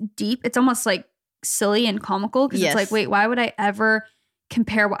get deep, it's almost like silly and comical, because it's like, wait, why would I ever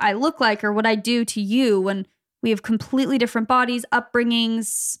compare what I look like or what I do to you when we have completely different bodies,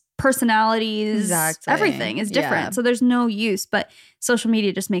 upbringings, personalities, everything is different. Yeah. So there's no use, but social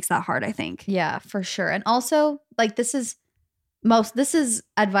media just makes that hard, I think. Yeah, for sure. And also, like, this is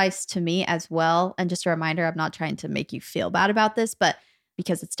advice to me as well. And just a reminder, I'm not trying to make you feel bad about this, but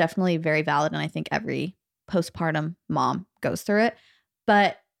because it's definitely very valid. And I think every postpartum mom goes through it.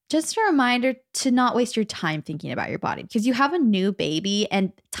 But just a reminder to not waste your time thinking about your body, because you have a new baby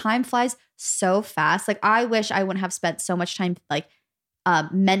and time flies so fast. Like, I wish I wouldn't have spent so much time, like,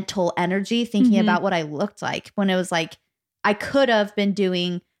 mental energy thinking about what I looked like, when it was like, I could have been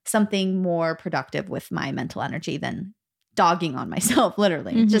doing something more productive with my mental energy than dogging on myself,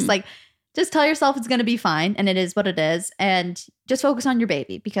 literally. Just tell yourself it's going to be fine, and it is what it is, and just focus on your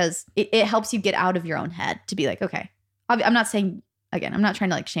baby, because it helps you get out of your own head to be like, okay, I'm not saying, again, I'm not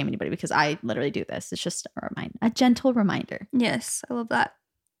trying to like shame anybody, because I literally do this. It's just a gentle reminder. Yes, I love that.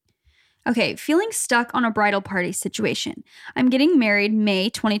 Okay, feeling stuck on a bridal party situation. I'm getting married May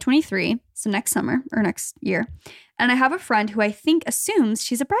 2023, so next summer or next year. And I have a friend who I think assumes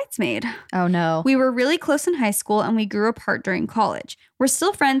she's a bridesmaid. Oh no. We were really close in high school and we grew apart during college. We're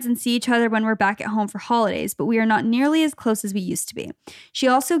still friends and see each other when we're back at home for holidays, but we are not nearly as close as we used to be. She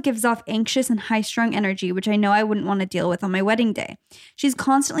also gives off anxious and high-strung energy, which I know I wouldn't want to deal with on my wedding day. She's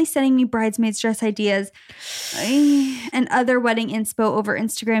constantly sending me bridesmaids dress ideas and other wedding inspo over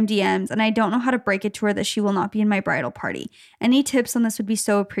Instagram DMs, and I don't know how to break it to her that she will not be in my bridal party. Any tips on this would be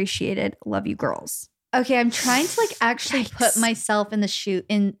so appreciated. Love you, girls. Okay, I'm trying to like actually put myself in the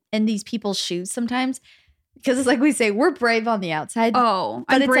in these people's shoes sometimes, because it's like we say, we're brave on the outside. Oh,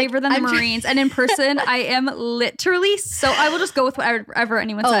 I'm braver than the Marines, and in person, I am literally so. I will just go with whatever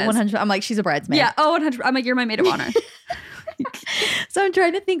anyone says. 100. I'm like, she's a bridesmaid. Yeah. 100. I'm like, you're my maid of honor. So I'm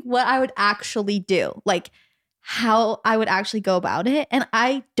trying to think what I would actually do, like how I would actually go about it, and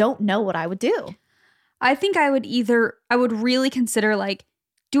I don't know what I would do. I think I would really consider, like,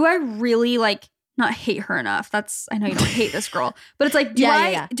 do I really like not hate her enough? I know you don't hate this girl, but it's like, do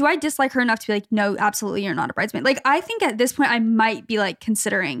I dislike her enough to be like, no, absolutely, you're not a bridesmaid? Like, I think at this point I might be like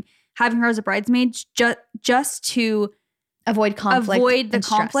considering having her as a bridesmaid just to avoid the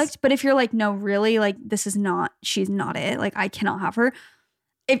conflict. But if you're like, no, really, like, she's not it. Like, I cannot have her.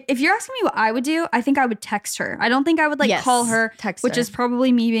 If you're asking me what I would do, I think I would text her. I don't think I would call her, which is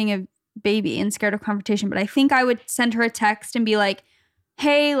probably me being a baby and scared of confrontation. But I think I would send her a text and be like,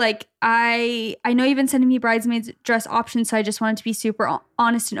 hey, like, I know you've been sending me bridesmaids dress options, so I just wanted to be super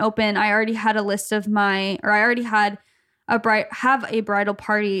honest and open. I already had a list of have a bridal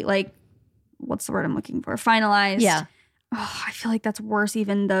party, like, what's the word I'm looking for? Finalized. Yeah. Oh, I feel like that's worse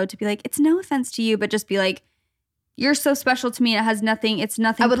even though to be like, it's no offense to you, but just be like, you're so special to me. It has nothing. It's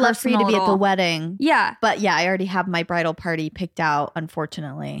nothing. I would love for you to be at the wedding. Yeah. But yeah, I already have my bridal party picked out,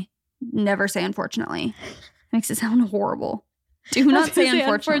 unfortunately. Never say unfortunately. Makes it sound horrible. Do not say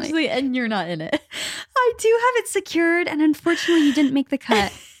unfortunately. And you're not in it. I do have it secured, and unfortunately you didn't make the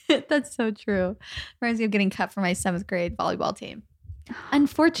cut. That's so true. Reminds me of getting cut for my 7th grade volleyball team.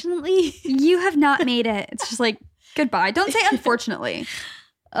 Unfortunately. You have not made it. It's just like, goodbye. Don't say unfortunately.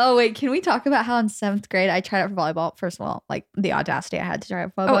 Oh, wait. Can we talk about how in 7th grade I tried out for volleyball? First of all, like, the audacity I had to try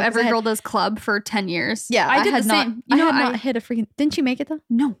out for volleyball. Oh, every girl does club for 10 years. Yeah, I did the same. I had not hit a freaking... Didn't you make it, though?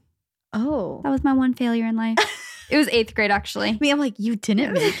 No. Oh. That was my one failure in life. It was 8th grade, actually. I mean, I'm like, you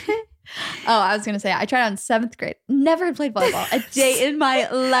didn't make it? Oh, I was going to say, I tried out in 7th grade. Never had played volleyball a day in my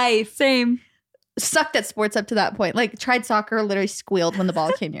life. Same. Sucked at sports up to that point. Like, tried soccer, literally squealed when the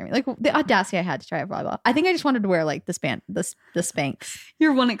ball came near me. Like, the audacity I had to try out volleyball. I think I just wanted to wear, like, the Spanx.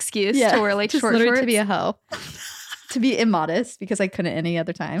 Your one excuse to wear, like, short shorts. To be a hoe. To be immodest, because I couldn't any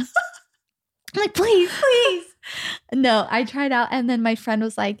other time. I'm like, please. No, I tried out, and then my friend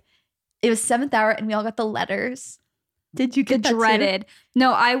was like, it was 7th hour, and we all got the letters. Did you get the dreaded? Too?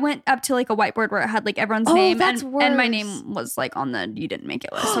 No, I went up to like a whiteboard where it had like everyone's name, and my name was like on the you didn't make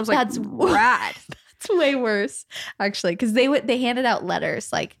it list. So I was like, that's rad. That's way worse, actually, because they handed out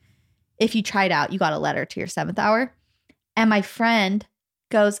letters. Like, if you tried out, you got a letter to your 7th hour, and my friend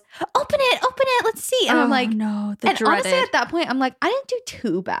goes, "Open it, let's see." And I'm like, "No." Dreaded. Honestly, at that point, I'm like, I didn't do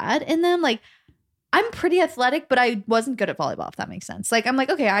too bad, and then I'm like, I'm pretty athletic, but I wasn't good at volleyball, if that makes sense. Like, I'm like,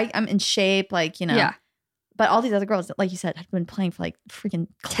 okay, I'm in shape, like, you know. Yeah. But all these other girls, like you said, had been playing for like freaking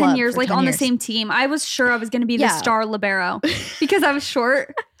 10 years, like 10 on years. The same team. I was sure I was going to be the star libero because I was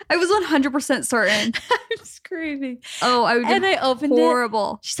short. I was 100% certain. I'm screaming. Oh, I opened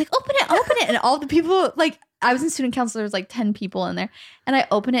horrible. She's like, open it. And all the people, like, I was in student council. There was like 10 people in there. And I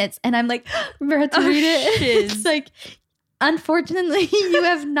open it and I'm like, we're about to read it. It's like, unfortunately, you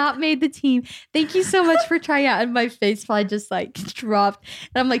have not made the team. Thank you so much for trying out. And my face probably just like dropped.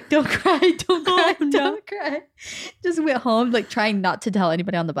 And I'm like, don't cry, don't cry, don't cry. Just went home, like trying not to tell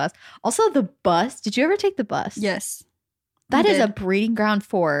anybody on the bus. Also, the bus. Did you ever take the bus? Yes. That is a breeding ground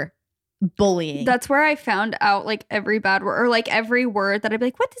for bullying. That's where I found out like every bad word or like every word that I'd be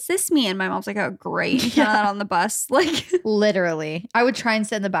like, what does this mean? And my mom's like, oh, great. You found that on the bus. Like literally. I would try and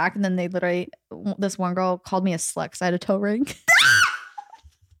sit in the back and then they literally, this one girl called me a slut because I had a toe ring.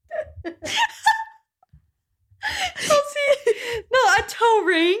 No, a toe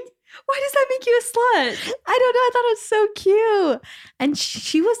ring. Why does that make you a slut? I don't know. I thought it was so cute. And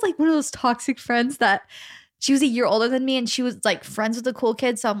she was like one of those toxic friends that she was a year older than me and she was like friends with the cool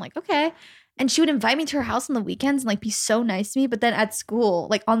kids. So I'm like, okay. And she would invite me to her house on the weekends and like be so nice to me. But then at school,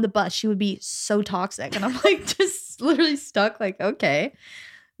 like on the bus, she would be so toxic. And I'm like just literally stuck like, okay,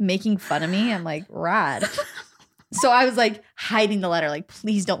 making fun of me. I'm like, rad. So I was like hiding the letter. Like,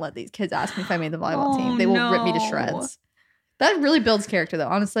 please don't let these kids ask me if I made the volleyball team. They will rip me to shreds. That really builds character though,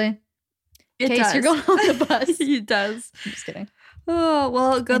 honestly. It Case does. you're going on the bus. It does. I'm just kidding. Oh,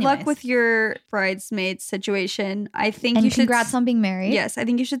 well, good luck Anyways. with your bridesmaid situation. I think And you should. congrats on being married. Yes, I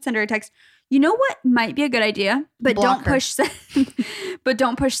think you should send her a text. You know what might be a good idea, but Block don't her. push send. But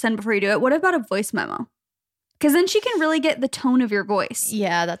don't push send before you do it. What about a voice memo? Because then she can really get the tone of your voice.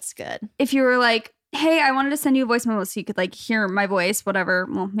 Yeah, that's good. If you were like, hey, I wanted to send you a voice memo so you could like hear my voice, whatever.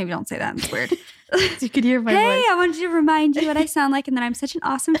 Well, maybe don't say that. It's weird. You could hear my Hey, voice. I wanted to remind you what I sound like and that I'm such an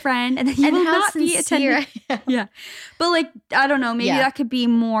awesome friend and that you And will how not be sincere attending. I am. Yeah. But like, I don't know, maybe Yeah. that could be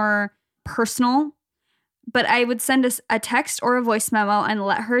more personal. But I would send us a text or a voice memo and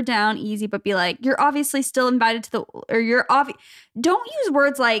let her down easy, but be like, you're obviously still invited to the, or you're don't use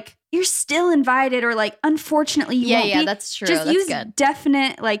words like you're still invited or like, unfortunately you won't be. Yeah, that's true. Just That's use good.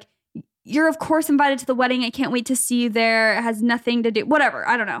 definite, like, you're of course invited to the wedding. I can't wait to see you there. It has nothing to do, whatever.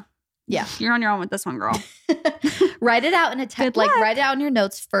 I don't know. Yeah. You're on your own with this one, girl. Write it out in a text. Good Like luck. write it out in your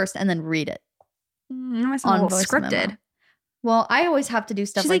notes first and then read it. That might sound a little voice scripted. memo. Well, I always have to do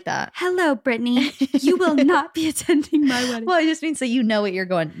stuff She's like that. Hello, Brittany. You will not be attending my wedding. Well, it just means that you know what you're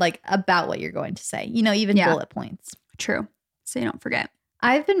going, like about what you're going to say. You know, even Yeah. bullet points. True. So you don't forget.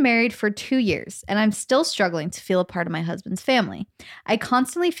 I've been married for 2 years and I'm still struggling to feel a part of my husband's family. I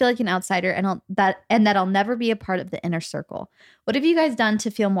constantly feel like an outsider and that I'll never be a part of the inner circle. What have you guys done to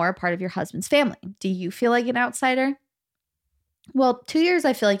feel more a part of your husband's family? Do you feel like an outsider? Well, 2 years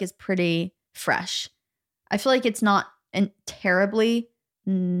I feel like is pretty fresh. I feel like it's not terribly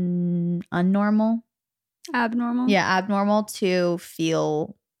unnormal. Abnormal. Yeah, abnormal to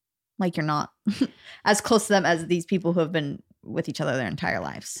feel like you're not as close to them as these people who have been with each other their entire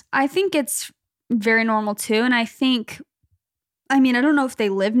lives. I think it's very normal too. And I think, I mean, I don't know if they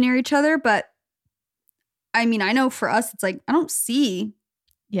live near each other, but I mean, I know for us, it's like, I don't see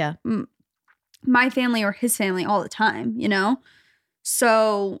Yeah. my family or his family all the time, you know?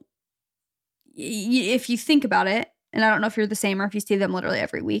 So if you think about it, and I don't know if you're the same or if you see them literally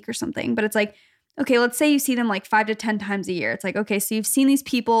every week or something, but it's like, okay, let's say you see them like 5 to 10 times a year. It's like, okay, so you've seen these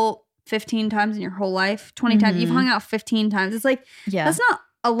people 15 times in your whole life, 20 times, you've hung out 15 times. It's like, Yeah. that's not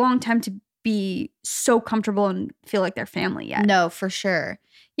a long time to be so comfortable and feel like they're family yet. No, for sure.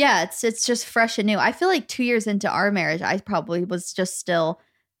 Yeah, it's just fresh and new. I feel like 2 years into our marriage, I probably was just still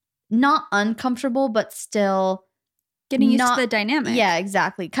not uncomfortable, but still Getting used not- to the dynamic. Yeah,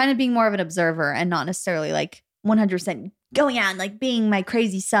 exactly. Kind of being more of an observer and not necessarily like 100% going out and like being my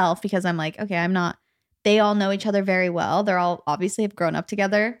crazy self because I'm like, okay, I'm not. They all know each other very well. They're all obviously have grown up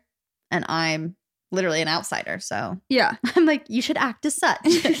together and I'm literally an outsider. So Yeah. I'm like, you should act as such.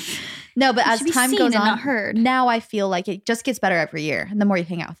 No, but You as should be time seen goes and on, not heard. now I feel like it just gets better every year and the more you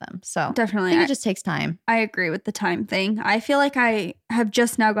hang out with them. So I Definitely. think it just takes time. I agree with the time thing. I feel like I have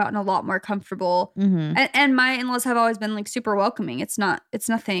just now gotten a lot more comfortable. Mm-hmm. And my in-laws have always been like super welcoming. It's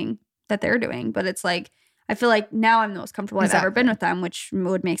nothing that they're doing, but it's like, I feel like now I'm the most comfortable I've ever been with them, which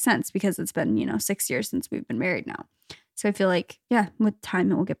would make sense because it's been, 6 years since we've been married now. So I feel like, yeah, with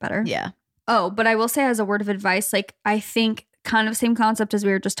time it will get better. Yeah. Oh, but I will say as a word of advice, like I think kind of same concept as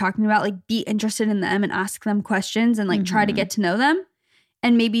we were just talking about, like be interested in them and ask them questions and like try to get to know them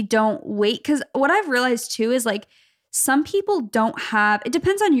and maybe don't wait. Because what I've realized too is like some people don't have, it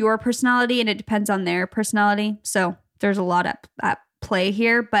depends on your personality and it depends on their personality. So there's a lot at play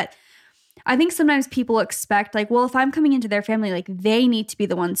here, but I think sometimes people expect like, well, if I'm coming into their family, like they need to be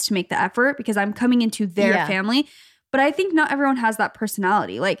the ones to make the effort because I'm coming into their family. But I think not everyone has that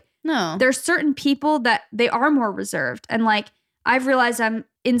personality. Like No. there's certain people that they are more reserved. And like, I've realized I'm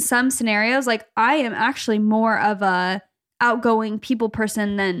in some scenarios, like I am actually more of a outgoing people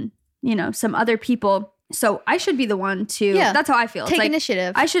person than, some other people. So I should be the one to, that's how I feel. Take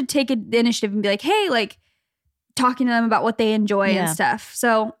initiative. I should take the initiative and be like, hey, like talking to them about what they enjoy and stuff.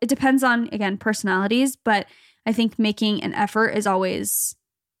 So it depends on, again, personalities, but I think making an effort is always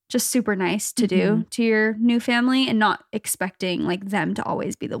just super nice to do to your new family and not expecting like them to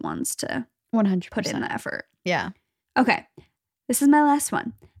always be the ones to 100% put in the effort. Yeah. Okay. This is my last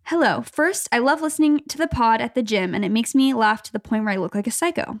one. Hello. First, I love listening to the pod at the gym and it makes me laugh to the point where I look like a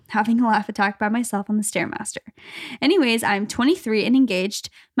psycho, having a laugh attack by myself on the Stairmaster. Anyways, I'm 23 and engaged.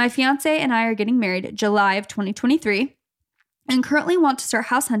 My fiance and I are getting married July of 2023 and currently want to start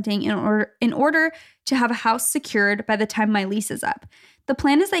house hunting in order to have a house secured by the time my lease is up. The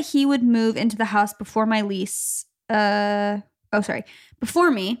plan is that he would move into the house before my lease,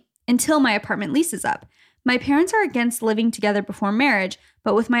 before me until my apartment lease is up. My parents are against living together before marriage,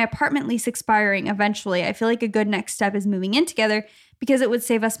 but with my apartment lease expiring eventually, I feel like a good next step is moving in together because it would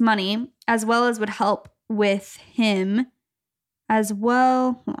save us money as well as would help with him as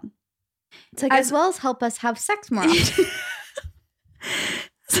well. Hold on. It's like as well as help us have sex more often.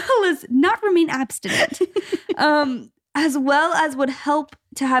 So let's not remain abstinent. As well as would help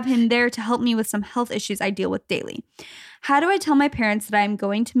to have him there to help me with some health issues I deal with daily. How do I tell my parents that I'm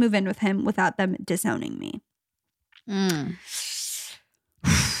going to move in with him without them disowning me? Send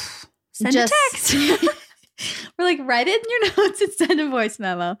a text. We're like, write it in your notes and send a voice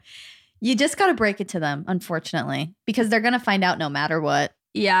memo. You just got to break it to them, unfortunately, because they're going to find out no matter what.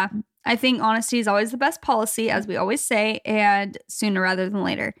 Yeah. I think honesty is always the best policy, as we always say, and sooner rather than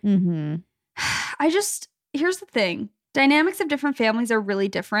later. Mm-hmm. Here's the thing. Dynamics of different families are really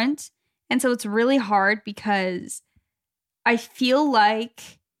different. And so it's really hard because I feel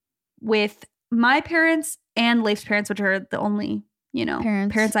like with my parents and Leif's parents, which are the only,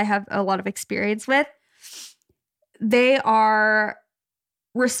 parents I have a lot of experience with, they are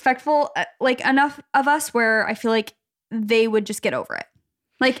respectful, like enough of us where I feel like they would just get over it.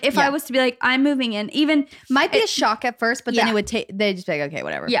 Like if I was to be like, I'm moving in, even might be a shock at first, but then they'd just be like, okay,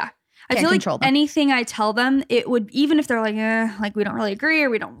 whatever. Yeah. I feel like anything I tell them, it would, even if they're like we don't really agree or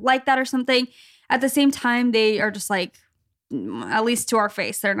we don't like that or something, at the same time, they are just like, at least to our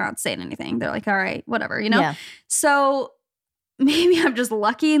face, they're not saying anything. They're like, all right, whatever, Yeah. So maybe I'm just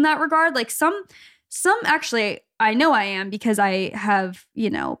lucky in that regard. Like some actually, I know I am because I have,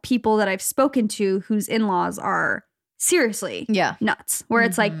 people that I've spoken to whose in-laws are seriously nuts, where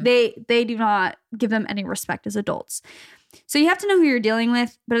it's like they do not give them any respect as adults. So you have to know who you're dealing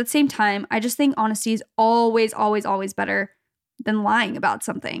with, but at the same time, I just think honesty is always, always, always better than lying about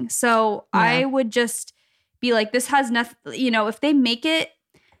something. So I would just be like, this has nothing, if they make it,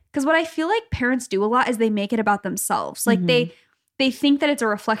 because what I feel like parents do a lot is they make it about themselves. Like they think that it's a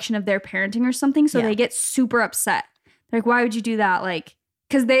reflection of their parenting or something, so they get super upset. They're like, why would you do that? Like,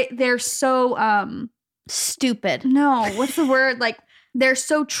 because they're so stupid. No, what's the word? Like, they're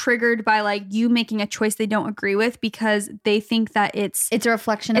so triggered by like you making a choice they don't agree with because they think that it's a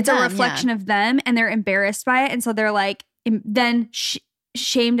reflection of them. It's a reflection of them and they're embarrassed by it. And so they're like then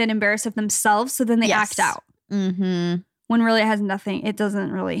shamed and embarrassed of themselves. So then they act out. Mm-hmm. When really it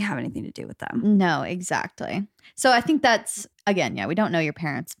doesn't really have anything to do with them. No, exactly. So I think that's, again, we don't know your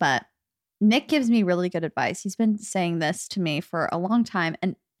parents, but Nick gives me really good advice. He's been saying this to me for a long time.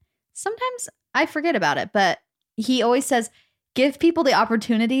 And sometimes I forget about it, but he always says, give people the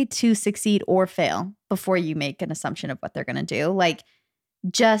opportunity to succeed or fail before you make an assumption of what they're going to do. Like,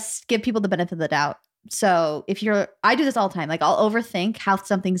 just give people the benefit of the doubt. So I do this all the time. Like, I'll overthink how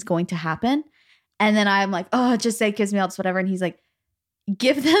something's going to happen. And then I'm like, oh, just say, gives me all this, whatever. And he's like,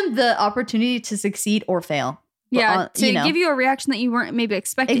 give them the opportunity to succeed or fail. Yeah, give you a reaction that you weren't maybe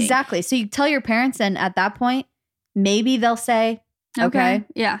expecting. Exactly. So you tell your parents, and at that point, maybe they'll say, okay.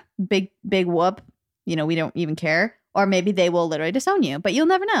 Yeah. Big whoop. We don't even care. Or maybe they will literally disown you, but you'll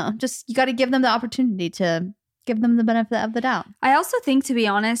never know. Just, you got to give them the opportunity to give them the benefit of the doubt. I also think, to be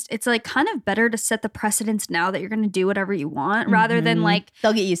honest, it's like kind of better to set the precedence now that you're going to do whatever you want rather than like.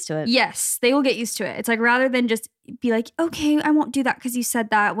 They'll get used to it. Yes, they will get used to it. It's like rather than just be like, okay, I won't do that because you said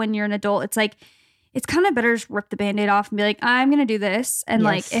that when you're an adult. It's like, it's kind of better to just rip the Band-Aid off and be like, I'm going to do this. And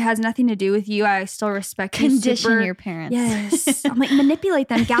like, it has nothing to do with you. I still respect you. Condition your parents. Yes. I'm like, manipulate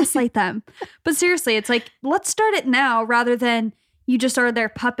them, gaslight them. But seriously, it's like, let's start it now rather than you just are their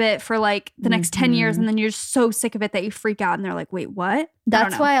puppet for like the next 10 years. And then you're just so sick of it that you freak out and they're like, wait, what?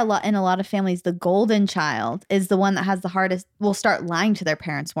 That's why in a lot of families, the golden child is the one that has the hardest, will start lying to their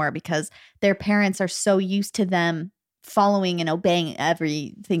parents more because their parents are so used to them following and obeying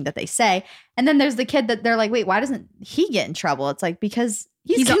everything that they say. And then there's the kid that they're like, wait, why doesn't he get in trouble? It's like, because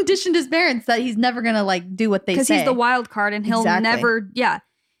he's conditioned his parents that he's never going to like do what they say. Because he's the wild card and he'll never,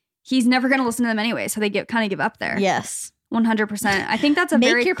 he's never going to listen to them anyway. So they kind of give up there. Yes. 100%. I think that's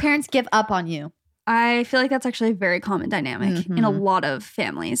Make your parents give up on you. I feel like that's actually a very common dynamic in a lot of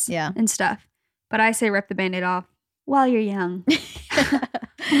families and stuff. But I say rip the Band-Aid off while you're young.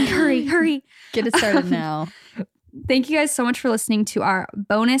 Hurry. Get it started now. Thank you guys so much for listening to our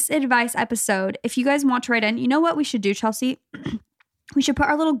bonus advice episode. If you guys want to write in, you know what we should do, Chelsea? We should put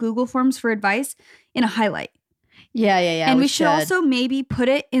our little Google Forms for advice in a highlight. Yeah. And we should also maybe put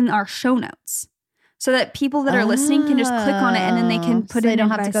it in our show notes so that people that are listening can just click on it and then they can put it in. They don't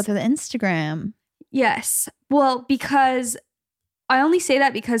have to go through the Instagram. Yes. Well, because I only say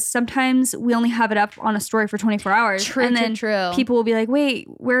that because sometimes we only have it up on a story for 24 hours. True. People will be like, wait,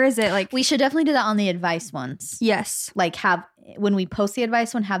 where is it? Like, we should definitely do that on the advice ones. Yes. Like when we post the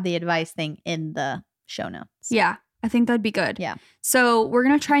advice one, have the advice thing in the show notes. Yeah. I think that'd be good. Yeah. So we're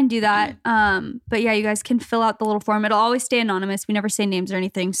going to try and do that. But yeah, you guys can fill out the little form. It'll always stay anonymous. We never say names or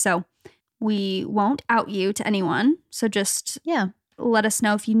anything. So we won't out you to anyone. So just let us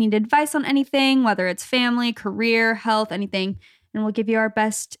know if you need advice on anything, whether it's family, career, health, anything, and we'll give you our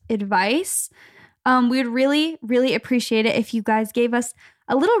best advice. We would really, really appreciate it if you guys gave us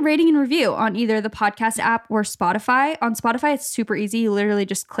a little rating and review on either the podcast app or Spotify. On Spotify, it's super easy. You literally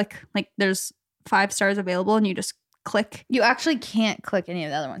just click, like there's 5 stars available and you just click. You actually can't click any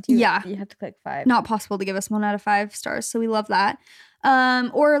of the other ones. You have to click 5. Not possible to give us 1 out of 5 stars. So we love that.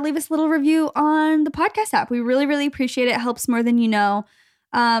 Or leave us a little review on the podcast app. We really, really appreciate it. It helps more than you know.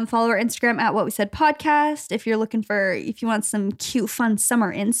 Follow our Instagram at What We Said Podcast if you want some cute, fun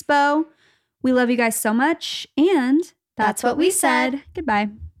summer inspo. We love you guys so much. And that's what we said. Goodbye.